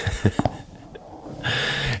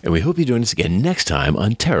 And we hope you join us again next time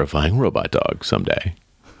on Terrifying Robot Dog someday.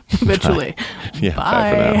 Eventually. Yeah.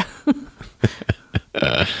 Bye for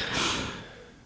now.